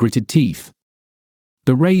said through gritted teeth.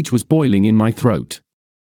 The rage was boiling in my throat.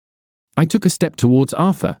 I took a step towards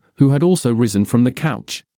Arthur, who had also risen from the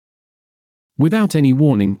couch. Without any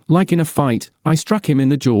warning, like in a fight, I struck him in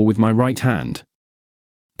the jaw with my right hand.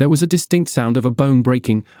 There was a distinct sound of a bone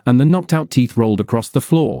breaking, and the knocked-out teeth rolled across the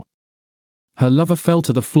floor. Her lover fell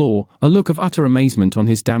to the floor, a look of utter amazement on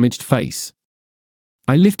his damaged face.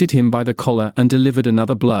 I lifted him by the collar and delivered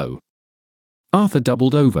another blow. Arthur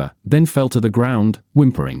doubled over, then fell to the ground,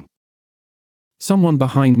 whimpering. Someone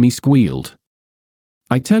behind me squealed.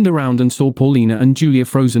 I turned around and saw Paulina and Julia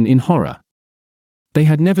frozen in horror. They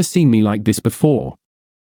had never seen me like this before.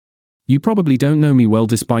 You probably don't know me well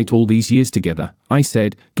despite all these years together, I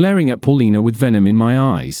said, glaring at Paulina with venom in my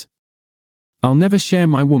eyes. I'll never share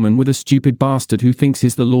my woman with a stupid bastard who thinks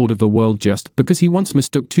he's the lord of the world just because he once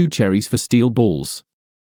mistook 2 cherries for steel balls.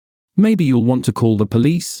 Maybe you'll want to call the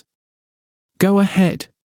police? Go ahead.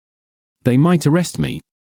 They might arrest me.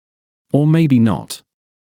 Or maybe not.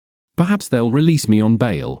 Perhaps they'll release me on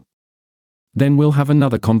bail. Then we'll have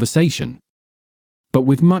another conversation. But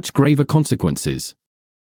with much graver consequences.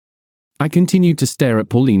 I continued to stare at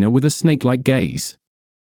Paulina with a snake-like gaze.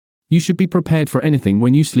 You should be prepared for anything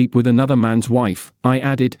when you sleep with another man's wife, I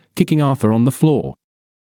added, kicking Arthur on the floor.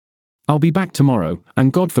 I'll be back tomorrow,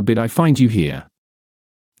 and God forbid I find you here.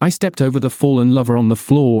 I stepped over the fallen lover on the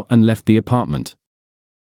floor and left the apartment.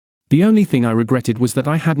 The only thing I regretted was that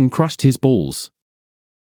I hadn't crushed his balls.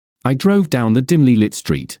 I drove down the dimly lit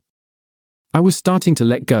street. I was starting to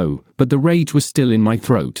let go, but the rage was still in my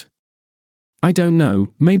throat. I don't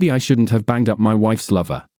know, maybe I shouldn't have banged up my wife's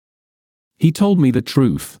lover. He told me the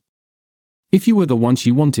truth. If you were the one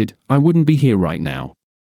she wanted, I wouldn't be here right now.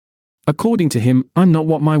 According to him, I'm not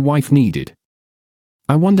what my wife needed.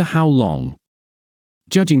 I wonder how long.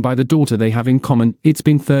 Judging by the daughter they have in common, it's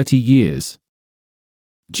been 30 years.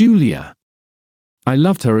 Julia. I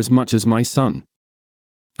loved her as much as my son.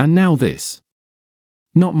 And now this.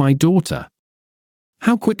 Not my daughter.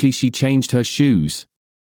 How quickly she changed her shoes.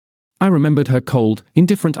 I remembered her cold,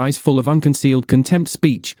 indifferent eyes full of unconcealed contempt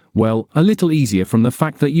speech, well, a little easier from the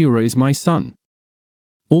fact that Yura is my son.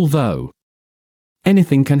 Although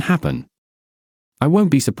anything can happen. I won't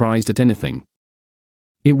be surprised at anything.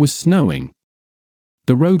 It was snowing.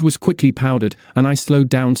 The road was quickly powdered, and I slowed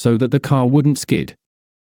down so that the car wouldn't skid.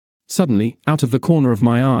 Suddenly, out of the corner of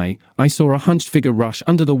my eye, I saw a hunched figure rush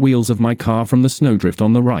under the wheels of my car from the snowdrift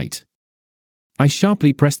on the right. I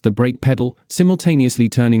sharply pressed the brake pedal, simultaneously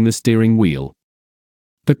turning the steering wheel.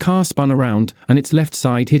 The car spun around, and its left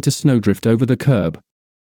side hit a snowdrift over the curb.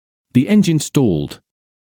 The engine stalled.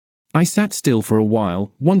 I sat still for a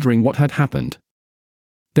while, wondering what had happened.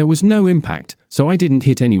 There was no impact, so I didn't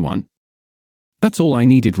hit anyone. That's all I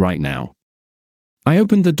needed right now. I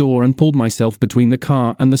opened the door and pulled myself between the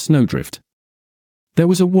car and the snowdrift. There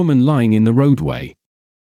was a woman lying in the roadway.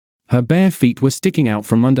 Her bare feet were sticking out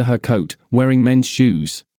from under her coat, wearing men's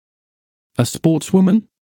shoes. A sportswoman?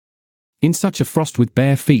 In such a frost with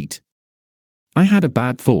bare feet? I had a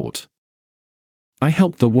bad thought. I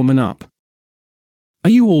helped the woman up. Are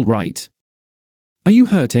you all right? Are you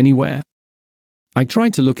hurt anywhere? I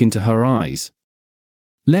tried to look into her eyes.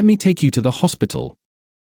 Let me take you to the hospital.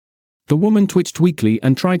 The woman twitched weakly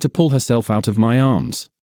and tried to pull herself out of my arms.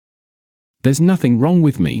 There's nothing wrong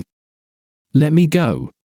with me. Let me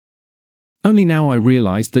go. Only now I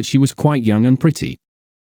realized that she was quite young and pretty.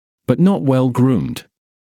 But not well groomed.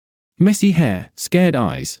 Messy hair, scared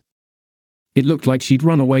eyes. It looked like she'd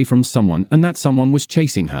run away from someone and that someone was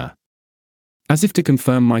chasing her. As if to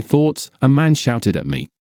confirm my thoughts, a man shouted at me.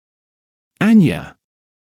 Anya!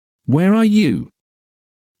 Where are you?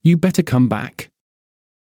 You better come back.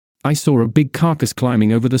 I saw a big carcass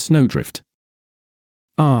climbing over the snowdrift.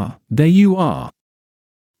 Ah, there you are.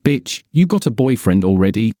 Bitch, you got a boyfriend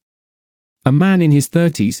already? A man in his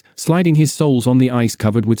 30s, sliding his soles on the ice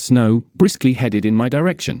covered with snow, briskly headed in my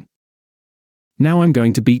direction. Now I'm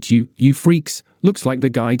going to beat you, you freaks. Looks like the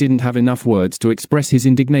guy didn't have enough words to express his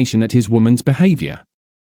indignation at his woman's behavior.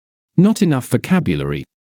 Not enough vocabulary.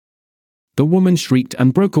 The woman shrieked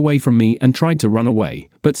and broke away from me and tried to run away,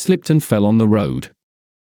 but slipped and fell on the road.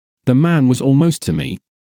 The man was almost to me.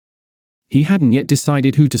 He hadn't yet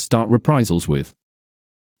decided who to start reprisals with.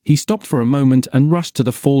 He stopped for a moment and rushed to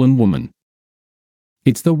the fallen woman.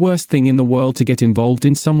 It's the worst thing in the world to get involved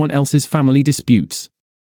in someone else's family disputes.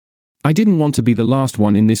 I didn't want to be the last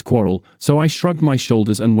one in this quarrel, so I shrugged my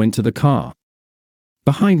shoulders and went to the car.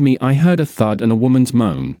 Behind me I heard a thud and a woman's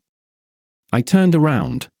moan. I turned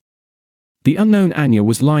around. The unknown Anya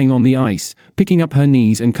was lying on the ice, picking up her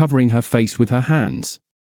knees and covering her face with her hands.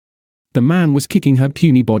 The man was kicking her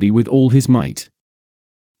puny body with all his might.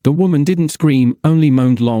 The woman didn't scream, only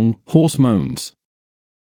moaned long, hoarse moans.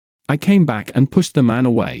 I came back and pushed the man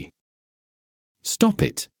away. Stop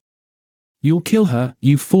it. You'll kill her,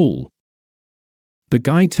 you fool. The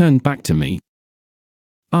guy turned back to me.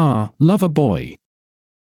 Ah, lover boy.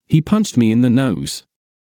 He punched me in the nose.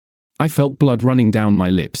 I felt blood running down my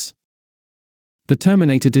lips. The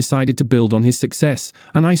Terminator decided to build on his success,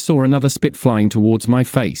 and I saw another spit flying towards my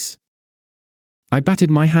face. I batted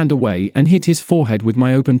my hand away and hit his forehead with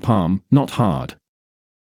my open palm, not hard.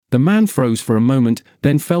 The man froze for a moment,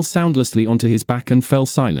 then fell soundlessly onto his back and fell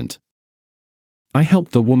silent. I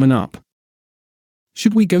helped the woman up.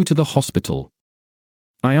 Should we go to the hospital?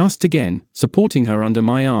 I asked again, supporting her under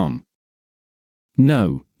my arm.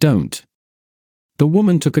 No, don't. The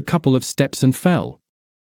woman took a couple of steps and fell.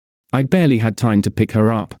 I barely had time to pick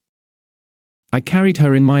her up. I carried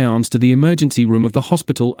her in my arms to the emergency room of the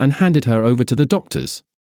hospital and handed her over to the doctors.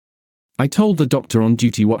 I told the doctor on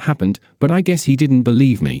duty what happened, but I guess he didn't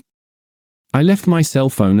believe me. I left my cell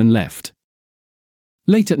phone and left.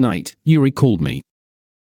 Late at night, Yuri called me.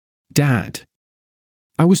 Dad.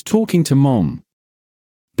 I was talking to Mom.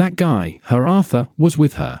 That guy, her Arthur, was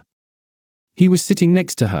with her. He was sitting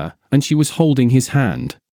next to her, and she was holding his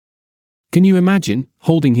hand. Can you imagine,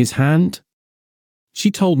 holding his hand?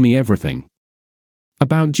 She told me everything.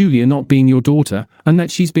 About Julia not being your daughter, and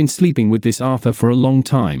that she's been sleeping with this Arthur for a long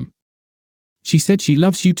time. She said she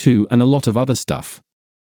loves you too and a lot of other stuff.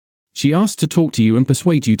 She asked to talk to you and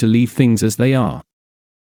persuade you to leave things as they are.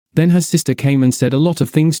 Then her sister came and said a lot of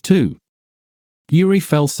things too. Yuri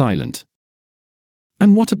fell silent.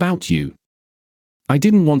 And what about you? I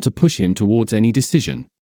didn't want to push him towards any decision.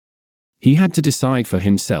 He had to decide for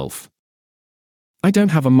himself. I don't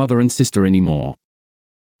have a mother and sister anymore.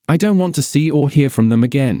 I don't want to see or hear from them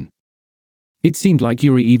again. It seemed like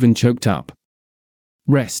Yuri even choked up.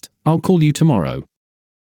 Rest, I'll call you tomorrow.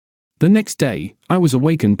 The next day, I was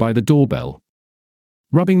awakened by the doorbell.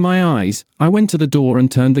 Rubbing my eyes, I went to the door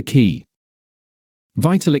and turned the key.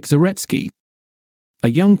 Vitalik Zaretsky. A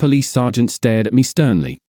young police sergeant stared at me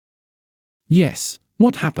sternly. Yes,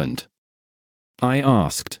 what happened? I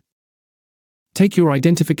asked. Take your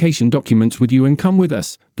identification documents with you and come with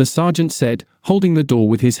us, the sergeant said, holding the door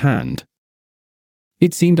with his hand.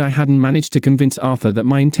 It seemed I hadn't managed to convince Arthur that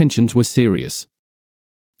my intentions were serious.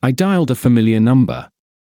 I dialed a familiar number.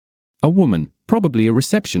 A woman, probably a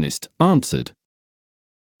receptionist, answered.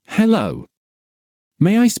 Hello.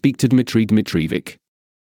 May I speak to Dmitry Dmitrievich?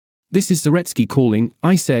 This is Zaretsky calling,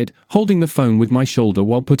 I said, holding the phone with my shoulder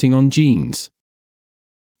while putting on jeans.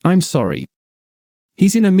 I'm sorry.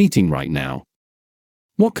 He's in a meeting right now.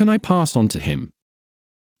 What can I pass on to him?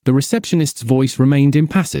 The receptionist's voice remained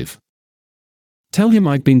impassive. Tell him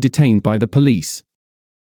I've been detained by the police.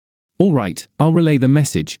 All right, I'll relay the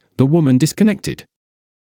message. The woman disconnected.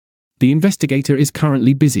 The investigator is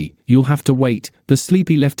currently busy, you'll have to wait, the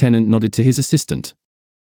sleepy lieutenant nodded to his assistant.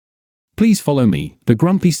 Please follow me, the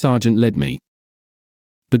grumpy sergeant led me.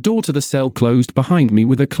 The door to the cell closed behind me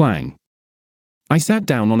with a clang. I sat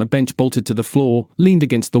down on a bench bolted to the floor, leaned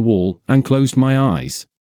against the wall, and closed my eyes.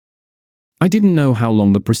 I didn't know how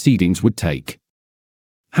long the proceedings would take.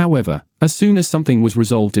 However, as soon as something was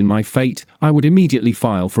resolved in my fate, I would immediately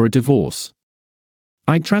file for a divorce.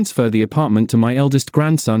 I'd transfer the apartment to my eldest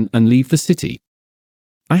grandson and leave the city.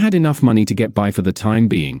 I had enough money to get by for the time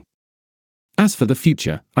being. As for the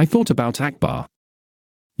future, I thought about Akbar.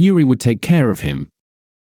 Yuri would take care of him.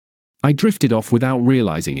 I drifted off without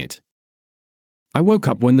realizing it. I woke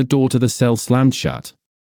up when the door to the cell slammed shut.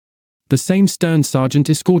 The same stern sergeant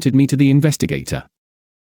escorted me to the investigator.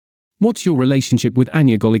 What's your relationship with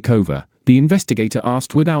Anya Golikova? The investigator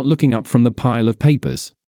asked without looking up from the pile of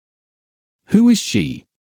papers. Who is she?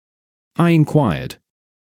 I inquired.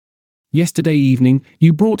 Yesterday evening,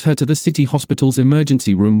 you brought her to the city hospital's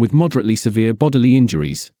emergency room with moderately severe bodily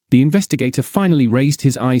injuries. The investigator finally raised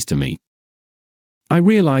his eyes to me. I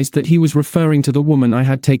realized that he was referring to the woman I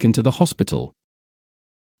had taken to the hospital.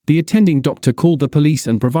 The attending doctor called the police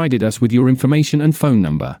and provided us with your information and phone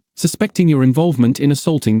number, suspecting your involvement in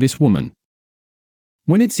assaulting this woman.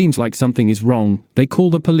 When it seems like something is wrong, they call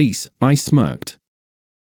the police, I smirked.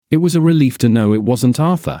 It was a relief to know it wasn't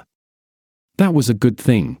Arthur. That was a good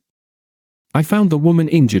thing. I found the woman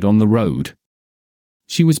injured on the road.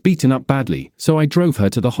 She was beaten up badly, so I drove her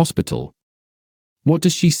to the hospital. What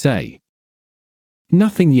does she say?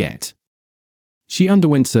 Nothing yet. She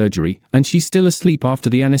underwent surgery, and she's still asleep after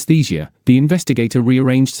the anesthesia. The investigator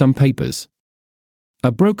rearranged some papers.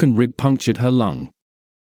 A broken rib punctured her lung.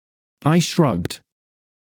 I shrugged.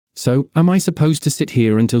 So, am I supposed to sit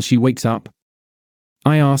here until she wakes up?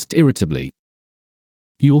 I asked irritably.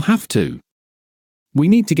 You'll have to. We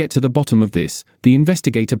need to get to the bottom of this. The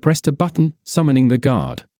investigator pressed a button, summoning the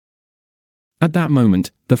guard. At that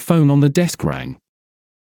moment, the phone on the desk rang.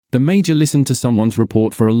 The major listened to someone's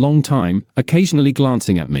report for a long time, occasionally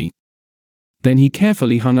glancing at me. Then he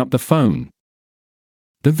carefully hung up the phone.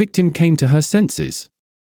 The victim came to her senses.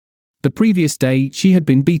 The previous day, she had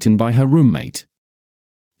been beaten by her roommate.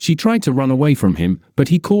 She tried to run away from him, but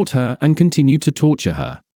he caught her and continued to torture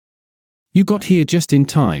her. You got here just in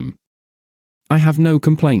time. I have no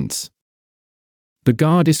complaints. The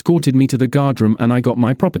guard escorted me to the guardroom and I got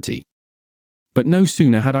my property. But no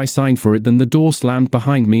sooner had I signed for it than the door slammed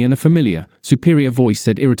behind me and a familiar, superior voice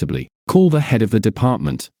said irritably, "Call the head of the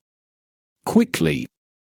department. Quickly."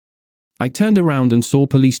 I turned around and saw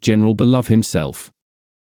Police General Belov himself.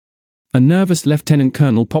 A nervous lieutenant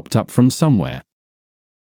colonel popped up from somewhere.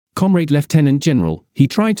 "Comrade Lieutenant General," he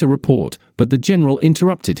tried to report, but the general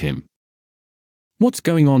interrupted him. "What's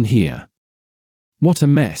going on here? What a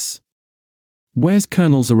mess. Where's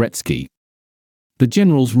Colonel Zaretsky?" The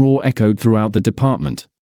general's roar echoed throughout the department.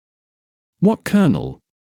 "What colonel?"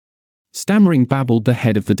 Stammering babbled the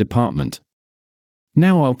head of the department.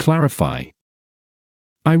 "Now I'll clarify."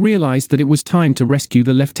 I realized that it was time to rescue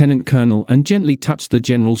the lieutenant colonel and gently touched the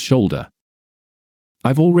general's shoulder.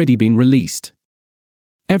 "I've already been released.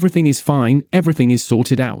 Everything is fine, everything is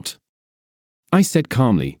sorted out," I said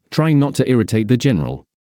calmly, trying not to irritate the general.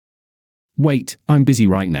 "Wait, I'm busy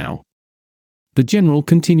right now." The general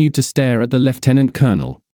continued to stare at the lieutenant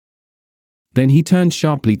colonel. Then he turned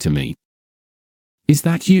sharply to me. "Is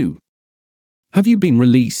that you? Have you been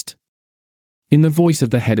released?" In the voice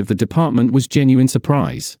of the head of the department was genuine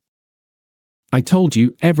surprise. "I told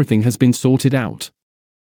you, everything has been sorted out.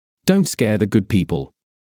 Don't scare the good people."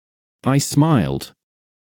 I smiled.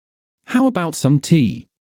 "How about some tea?"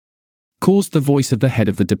 caused the voice of the head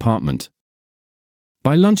of the department.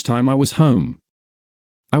 By lunchtime I was home.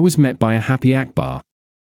 I was met by a happy Akbar.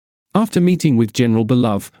 After meeting with General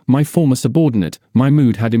Belov, my former subordinate, my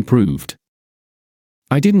mood had improved.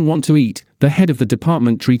 I didn't want to eat. The head of the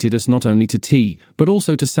department treated us not only to tea, but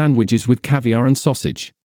also to sandwiches with caviar and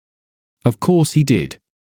sausage. Of course he did.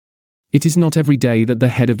 It is not every day that the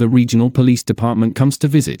head of the regional police department comes to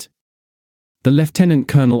visit. The lieutenant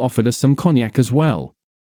colonel offered us some cognac as well.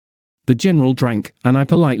 The general drank, and I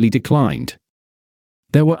politely declined.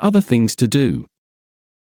 There were other things to do.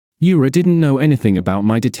 Yura didn't know anything about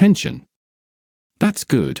my detention. That's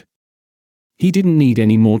good. He didn't need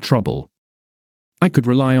any more trouble. I could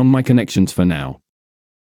rely on my connections for now.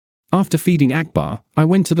 After feeding Akbar, I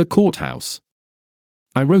went to the courthouse.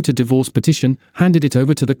 I wrote a divorce petition, handed it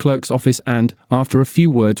over to the clerk's office and, after a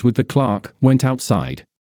few words with the clerk, went outside.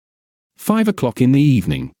 5 o'clock in the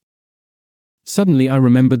evening. Suddenly I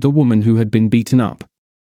remembered the woman who had been beaten up.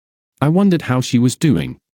 I wondered how she was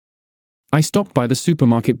doing. I stopped by the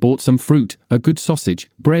supermarket, bought some fruit, a good sausage,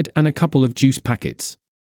 bread and a couple of juice packets.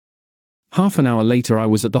 Half an hour later I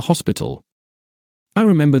was at the hospital. I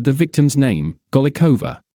remembered the victim's name,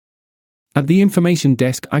 Golikova. At the information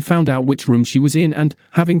desk I found out which room she was in and,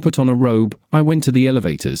 having put on a robe, I went to the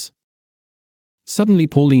elevators. Suddenly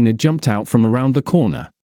Paulina jumped out from around the corner.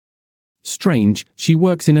 Strange, she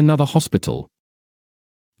works in another hospital.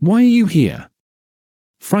 Why are you here?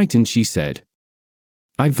 Frightened, she said.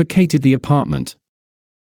 I've vacated the apartment.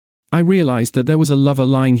 I realized that there was a lover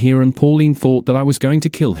lying here and Pauline thought that I was going to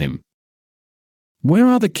kill him. Where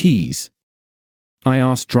are the keys? I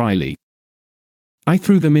asked dryly. I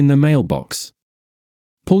threw them in the mailbox.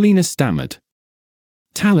 Paulina stammered.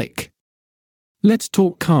 Talik. Let's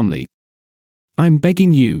talk calmly. I'm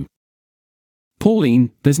begging you.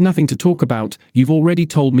 Pauline, there's nothing to talk about, you've already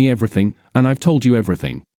told me everything, and I've told you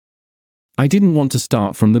everything. I didn't want to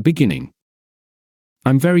start from the beginning.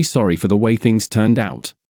 I'm very sorry for the way things turned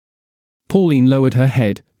out. Pauline lowered her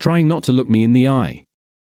head, trying not to look me in the eye.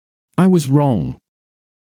 I was wrong.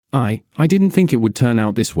 I didn't think it would turn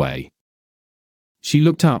out this way. She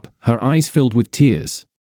looked up, her eyes filled with tears.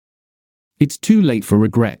 It's too late for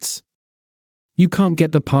regrets. You can't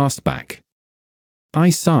get the past back. I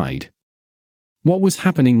sighed. What was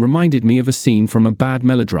happening reminded me of a scene from a bad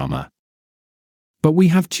melodrama. But we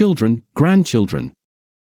have children, grandchildren.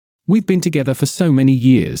 We've been together for so many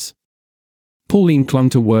years. Pauline clung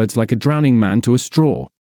to words like a drowning man to a straw.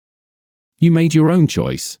 You made your own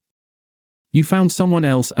choice. You found someone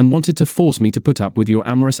else and wanted to force me to put up with your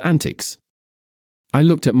amorous antics. I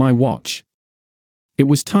looked at my watch. It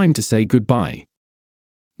was time to say goodbye.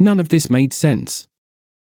 None of this made sense.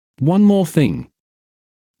 One more thing.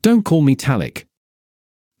 Don't call me Talik.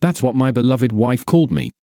 That's what my beloved wife called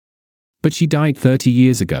me. But she died 30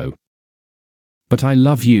 years ago. But I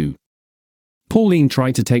love you. Pauline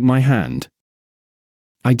tried to take my hand.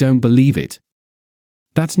 I don't believe it.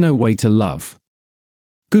 That's no way to love.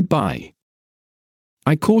 Goodbye.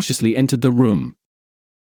 I cautiously entered the room.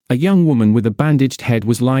 A young woman with a bandaged head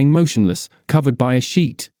was lying motionless, covered by a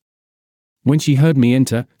sheet. When she heard me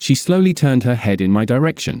enter, she slowly turned her head in my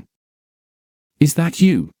direction. Is that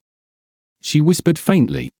you? She whispered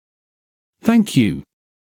faintly. Thank you.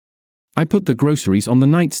 I put the groceries on the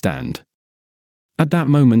nightstand. At that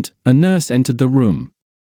moment, a nurse entered the room.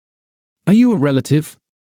 Are you a relative?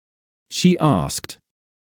 She asked.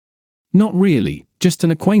 Not really, just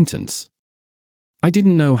an acquaintance. I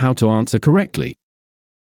didn't know how to answer correctly.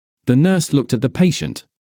 The nurse looked at the patient.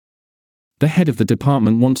 The head of the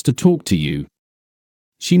department wants to talk to you.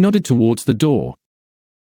 She nodded towards the door.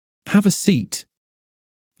 Have a seat.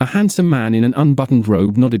 A handsome man in an unbuttoned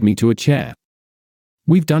robe nodded me to a chair.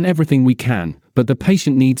 We've done everything we can, but the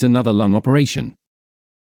patient needs another lung operation.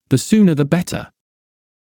 The sooner the better.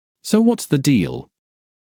 So what's the deal?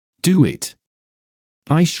 Do it.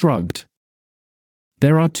 I shrugged.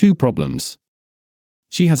 There are two problems.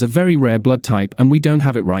 She has a very rare blood type and we don't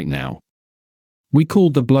have it right now. We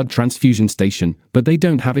called the blood transfusion station, but they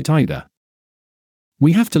don't have it either.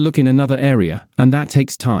 We have to look in another area, and that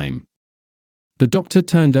takes time. The doctor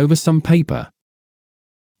turned over some paper.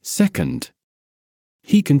 Second.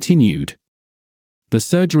 He continued. The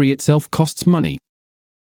surgery itself costs money.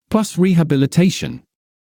 Plus rehabilitation.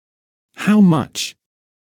 How much?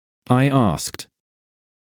 I asked.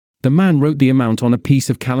 The man wrote the amount on a piece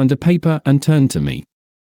of calendar paper and turned to me.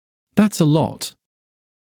 That's a lot.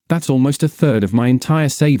 That's almost a third of my entire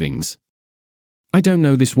savings. I don't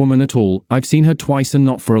know this woman at all, I've seen her twice and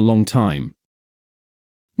not for a long time.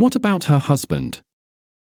 What about her husband?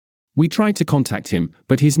 We tried to contact him,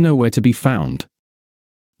 but he's nowhere to be found.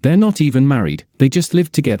 They're not even married, they just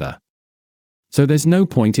live together. So there's no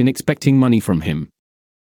point in expecting money from him.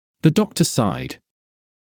 The doctor sighed.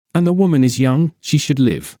 And the woman is young, she should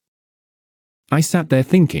live. I sat there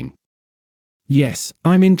thinking. Yes,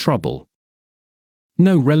 I'm in trouble.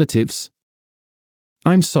 No relatives.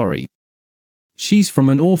 I'm sorry. She's from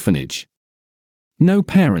an orphanage. No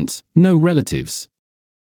parents, no relatives.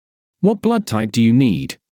 What blood type do you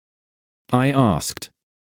need? I asked.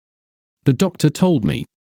 The doctor told me.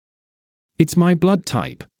 It's my blood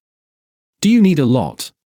type. Do you need a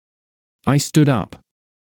lot? I stood up.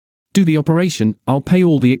 Do the operation, I'll pay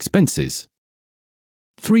all the expenses.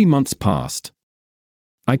 3 months passed.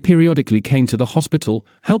 I periodically came to the hospital,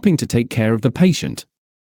 helping to take care of the patient.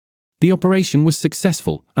 The operation was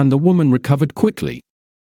successful, and the woman recovered quickly.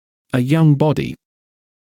 A young body.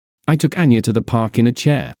 I took Anya to the park in a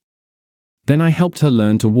chair. Then I helped her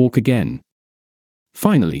learn to walk again.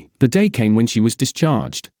 Finally, the day came when she was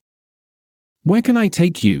discharged. Where can I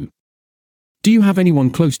take you? Do you have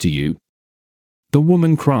anyone close to you? The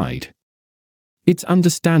woman cried. It's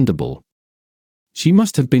understandable. She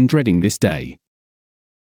must have been dreading this day.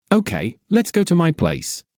 Okay, let's go to my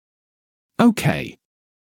place. Okay.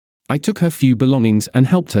 I took her few belongings and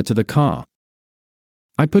helped her to the car.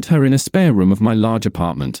 I put her in a spare room of my large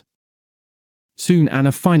apartment. Soon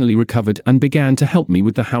Anna finally recovered and began to help me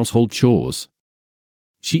with the household chores.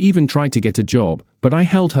 She even tried to get a job, but I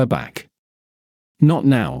held her back. Not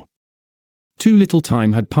now. Too little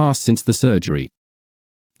time had passed since the surgery.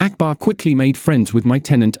 Akbar quickly made friends with my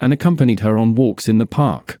tenant and accompanied her on walks in the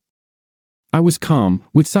park. I was calm,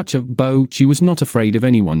 with such a beau, she was not afraid of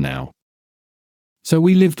anyone now. So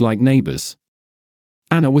we lived like neighbors.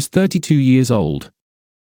 Anna was 32 years old.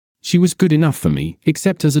 She was good enough for me,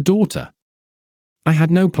 except as a daughter. I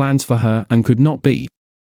had no plans for her and could not be.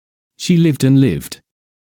 She lived and lived.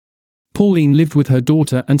 Pauline lived with her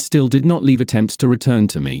daughter and still did not leave attempts to return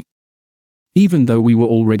to me. Even though we were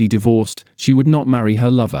already divorced, she would not marry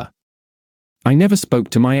her lover. I never spoke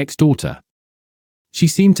to my ex-daughter. She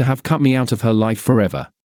seemed to have cut me out of her life forever.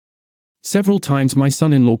 Several times my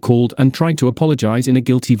son-in-law called and tried to apologize in a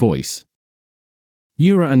guilty voice.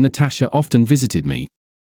 Yura and Natasha often visited me.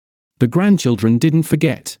 The grandchildren didn't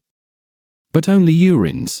forget. But only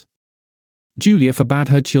Urins. Julia forbade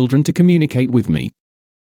her children to communicate with me.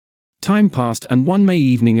 Time passed and one May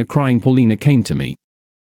evening a crying Paulina came to me.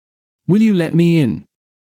 Will you let me in?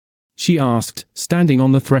 She asked, standing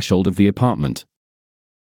on the threshold of the apartment.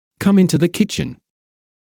 Come into the kitchen.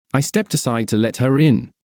 I stepped aside to let her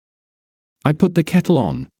in. I put the kettle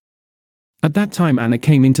on. At that time Anna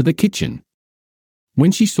came into the kitchen.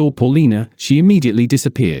 When she saw Paulina, she immediately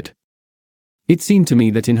disappeared. It seemed to me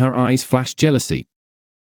that in her eyes flashed jealousy.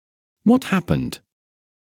 What happened?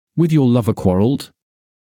 With your lover quarreled?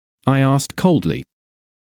 I asked coldly.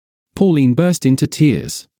 Pauline burst into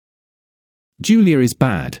tears. Julia is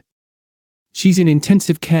bad. She's in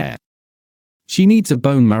intensive care. She needs a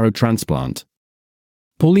bone marrow transplant.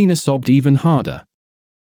 Paulina sobbed even harder.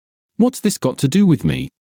 What's this got to do with me?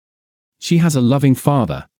 She has a loving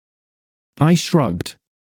father. I shrugged.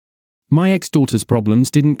 My ex-daughter's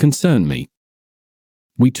problems didn't concern me.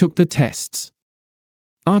 We took the tests.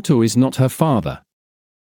 Artur is not her father.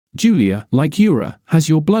 Julia, like Yura, has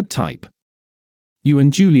your blood type. You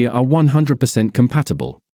and Julia are 100%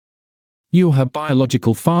 compatible. You're her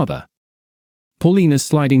biological father. Paulina's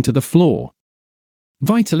sliding to the floor.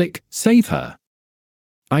 Vitalik, save her.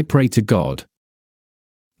 I pray to God.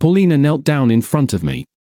 Paulina knelt down in front of me.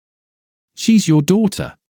 She's your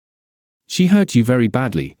daughter. She hurt you very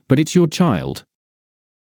badly, but it's your child.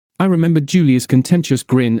 I remembered Julia's contemptuous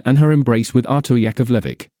grin and her embrace with Artur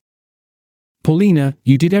Yakovlevich. Paulina,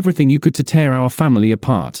 you did everything you could to tear our family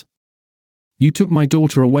apart. You took my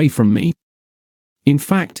daughter away from me. In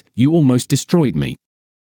fact, you almost destroyed me.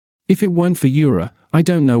 If it weren't for Yura, I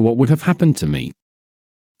don't know what would have happened to me.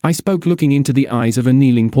 I spoke looking into the eyes of a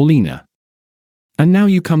kneeling Paulina. And now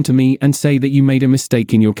you come to me and say that you made a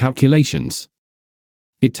mistake in your calculations.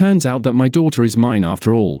 It turns out that my daughter is mine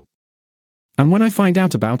after all. And when I find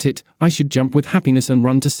out about it, I should jump with happiness and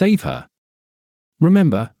run to save her.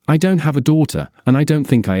 Remember, I don't have a daughter, and I don't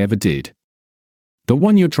think I ever did. The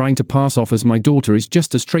one you're trying to pass off as my daughter is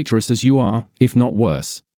just as traitorous as you are, if not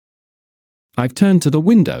worse. I've turned to the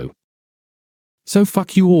window. So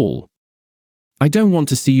fuck you all. I don't want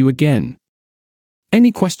to see you again.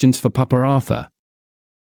 Any questions for Papa Arthur?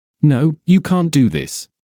 No, you can't do this.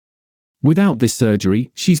 Without this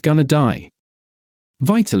surgery, she's gonna die.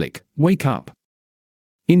 Vitalik, wake up.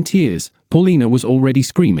 In tears, Paulina was already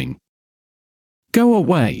screaming. Go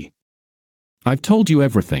away. I've told you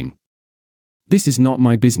everything. This is not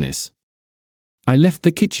my business. I left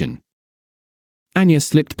the kitchen. Anya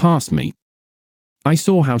slipped past me. I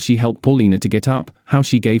saw how she helped Paulina to get up, how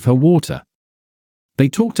she gave her water. They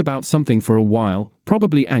talked about something for a while,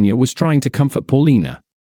 probably Anya was trying to comfort Paulina.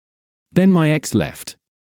 Then my ex left.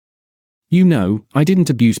 You know, I didn't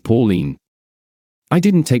abuse Pauline. I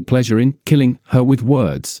didn't take pleasure in killing her with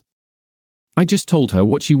words. I just told her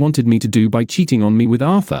what she wanted me to do by cheating on me with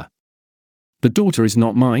Arthur. The daughter is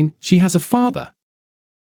not mine, she has a father.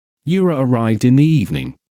 Yura arrived in the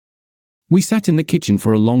evening. We sat in the kitchen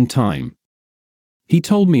for a long time. He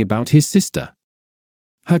told me about his sister.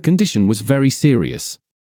 Her condition was very serious.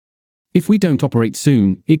 If we don't operate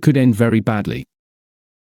soon, it could end very badly.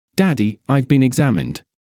 Daddy, I've been examined.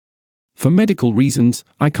 For medical reasons,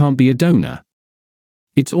 I can't be a donor.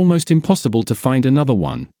 It's almost impossible to find another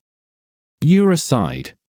one. Yura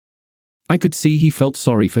sighed. I could see he felt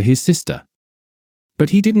sorry for his sister.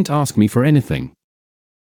 But he didn't ask me for anything.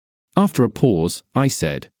 After a pause, I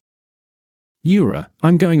said, Yura,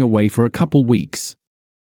 I'm going away for a couple weeks.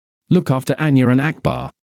 Look after Anya and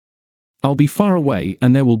Akbar. I'll be far away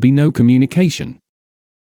and there will be no communication.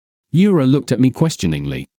 Yura looked at me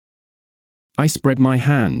questioningly. I spread my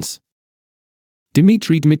hands.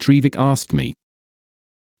 Dmitry Dmitrievich asked me.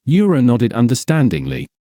 Yura nodded understandingly.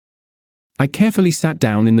 I carefully sat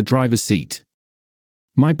down in the driver's seat.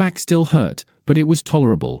 My back still hurt, but it was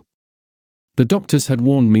tolerable. The doctors had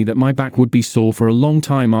warned me that my back would be sore for a long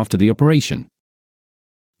time after the operation.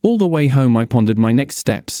 All the way home I pondered my next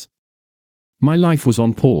steps. My life was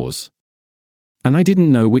on pause. And I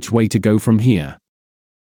didn't know which way to go from here.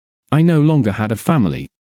 I no longer had a family.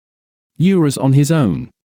 Yura's on his own.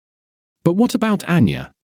 But what about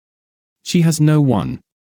Anya? She has no one.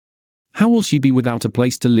 How will she be without a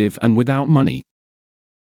place to live and without money?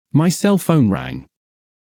 My cell phone rang.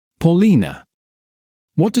 Paulina.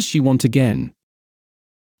 What does she want again?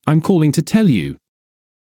 I'm calling to tell you.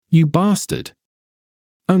 You bastard.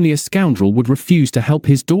 Only a scoundrel would refuse to help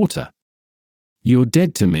his daughter. You're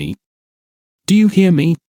dead to me. Do you hear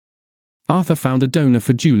me? Arthur found a donor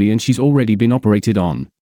for Julie and she's already been operated on.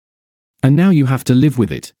 And now you have to live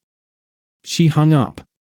with it. She hung up.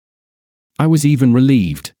 I was even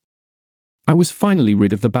relieved. I was finally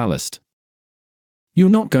rid of the ballast. You're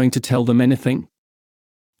not going to tell them anything?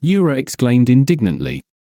 Yura exclaimed indignantly.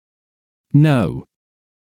 No.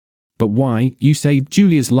 But why? You saved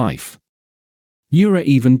Julia's life. Yura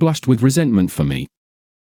even blushed with resentment for me.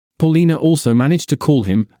 Paulina also managed to call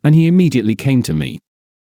him, and he immediately came to me.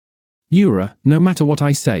 Yura, no matter what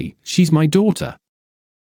I say, she's my daughter.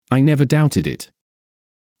 I never doubted it.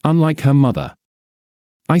 Unlike her mother.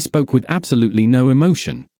 I spoke with absolutely no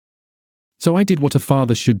emotion. So I did what a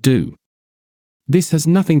father should do. This has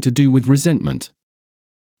nothing to do with resentment.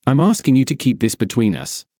 I'm asking you to keep this between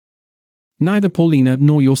us. Neither Paulina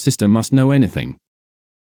nor your sister must know anything.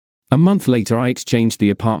 A month later I exchanged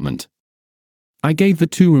the apartment. I gave the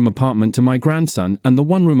 2-room apartment to my grandson and the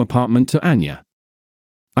 1-room apartment to Anya.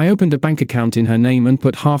 I opened a bank account in her name and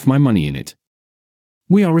put half my money in it.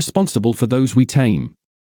 We are responsible for those we tame.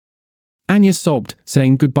 Anya sobbed,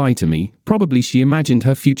 saying goodbye to me. Probably she imagined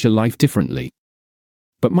her future life differently.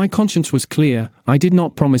 But my conscience was clear. I did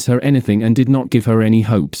not promise her anything and did not give her any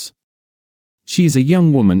hopes. She is a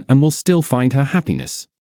young woman and will still find her happiness.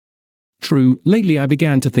 True, lately I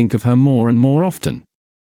began to think of her more and more often.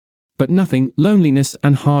 But nothing, loneliness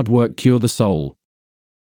and hard work cure the soul.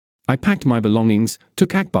 I packed my belongings,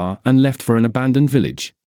 took Akbar and left for an abandoned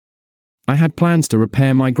village. I had plans to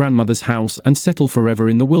repair my grandmother's house and settle forever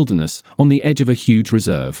in the wilderness, on the edge of a huge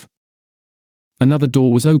reserve. Another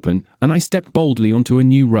door was open, and I stepped boldly onto a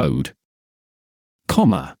new road.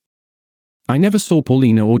 I never saw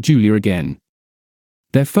Paulina or Julia again.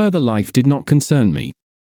 Their further life did not concern me.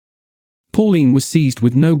 Pauline was seized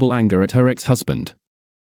with noble anger at her ex-husband.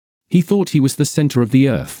 He thought he was the center of the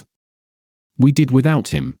earth. We did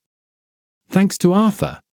without him. Thanks to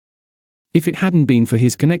Arthur. If it hadn't been for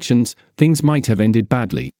his connections, things might have ended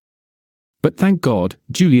badly. But thank God,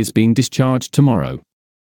 Julia's being discharged tomorrow.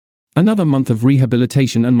 Another month of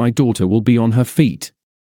rehabilitation and my daughter will be on her feet.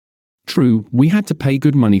 True, we had to pay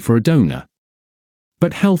good money for a donor.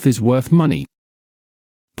 But health is worth money.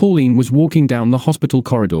 Pauline was walking down the hospital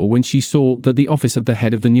corridor when she saw that the office of the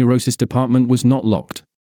head of the neurosis department was not locked.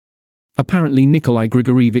 Apparently Nikolai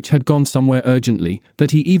Grigorievich had gone somewhere urgently,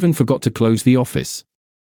 that he even forgot to close the office.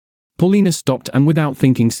 Paulina stopped and without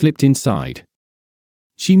thinking slipped inside.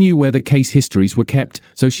 She knew where the case histories were kept,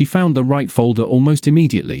 so she found the right folder almost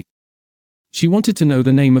immediately. She wanted to know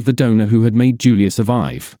the name of the donor who had made Julia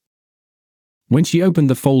survive. When she opened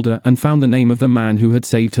the folder and found the name of the man who had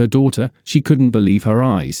saved her daughter, she couldn't believe her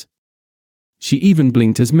eyes. She even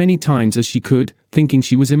blinked as many times as she could, thinking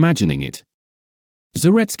she was imagining it.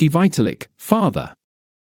 Zaretsky Vitalik, father.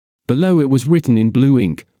 Below it was written in blue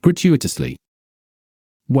ink, gratuitously.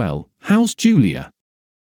 Well, how's Julia?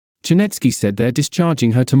 Chernetsky said they're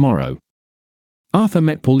discharging her tomorrow. Arthur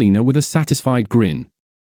met Paulina with a satisfied grin.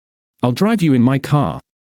 I'll drive you in my car.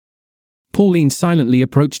 Pauline silently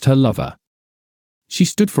approached her lover. She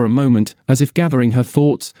stood for a moment, as if gathering her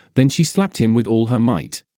thoughts, then she slapped him with all her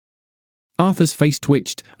might. Arthur's face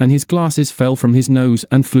twitched, and his glasses fell from his nose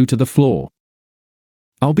and flew to the floor.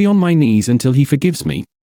 I'll be on my knees until he forgives me.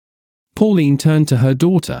 Pauline turned to her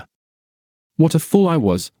daughter. What a fool I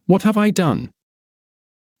was, what have I done?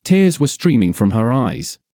 Tears were streaming from her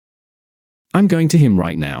eyes. I'm going to him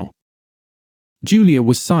right now. Julia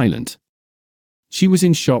was silent. She was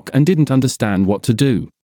in shock and didn't understand what to do.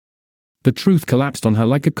 The truth collapsed on her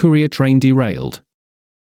like a courier train derailed.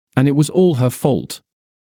 And it was all her fault.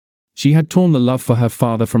 She had torn the love for her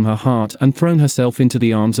father from her heart and thrown herself into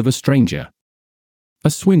the arms of a stranger.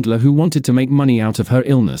 A swindler who wanted to make money out of her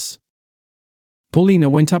illness. Paulina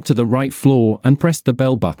went up to the right floor and pressed the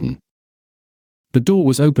bell button. The door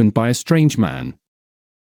was opened by a strange man.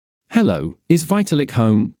 Hello, is Vitalik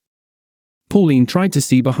home? Pauline tried to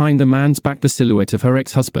see behind the man's back the silhouette of her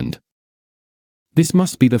ex-husband. This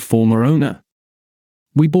must be the former owner.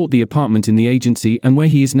 We bought the apartment in the agency, and where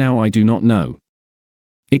he is now I do not know.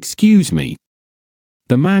 Excuse me.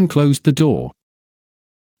 The man closed the door.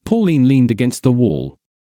 Pauline leaned against the wall.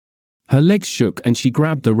 Her legs shook and she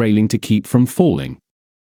grabbed the railing to keep from falling.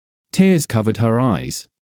 Tears covered her eyes.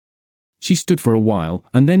 She stood for a while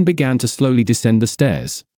and then began to slowly descend the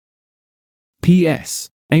stairs. P.S.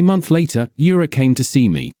 A month later, Yura came to see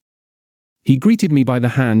me. He greeted me by the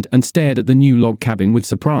hand and stared at the new log cabin with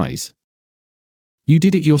surprise. You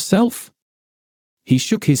did it yourself? He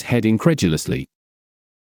shook his head incredulously.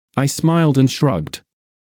 I smiled and shrugged.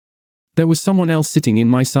 There was someone else sitting in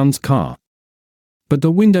my son's car. But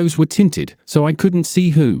the windows were tinted, so I couldn't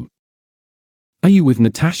see who. Are you with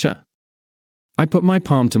Natasha? I put my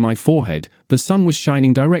palm to my forehead, the sun was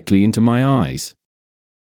shining directly into my eyes.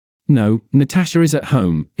 No, Natasha is at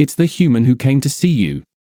home, it's the human who came to see you.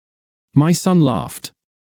 My son laughed.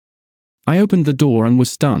 I opened the door and was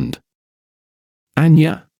stunned.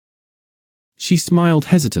 Anya? She smiled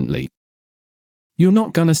hesitantly. You're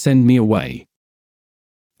not gonna send me away.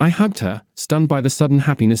 I hugged her, stunned by the sudden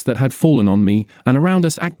happiness that had fallen on me, and around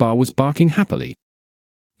us Akbar was barking happily.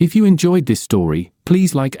 If you enjoyed this story,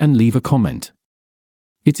 please like and leave a comment.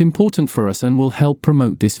 It's important for us and will help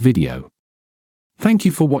promote this video. Thank you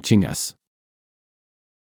for watching us.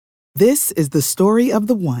 This is the story of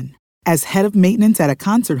the one. As head of maintenance at a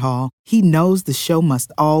concert hall, he knows the show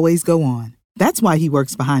must always go on. That's why he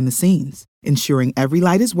works behind the scenes, ensuring every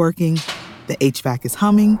light is working, the HVAC is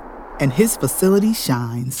humming, and his facility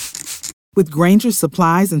shines. With Grainger's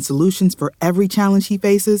supplies and solutions for every challenge he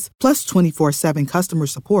faces, plus 24/7 customer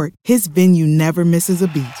support, his venue never misses a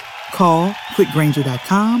beat. Call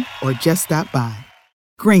quickgrainger.com or just stop by.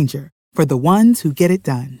 Grainger, for the ones who get it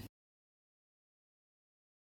done.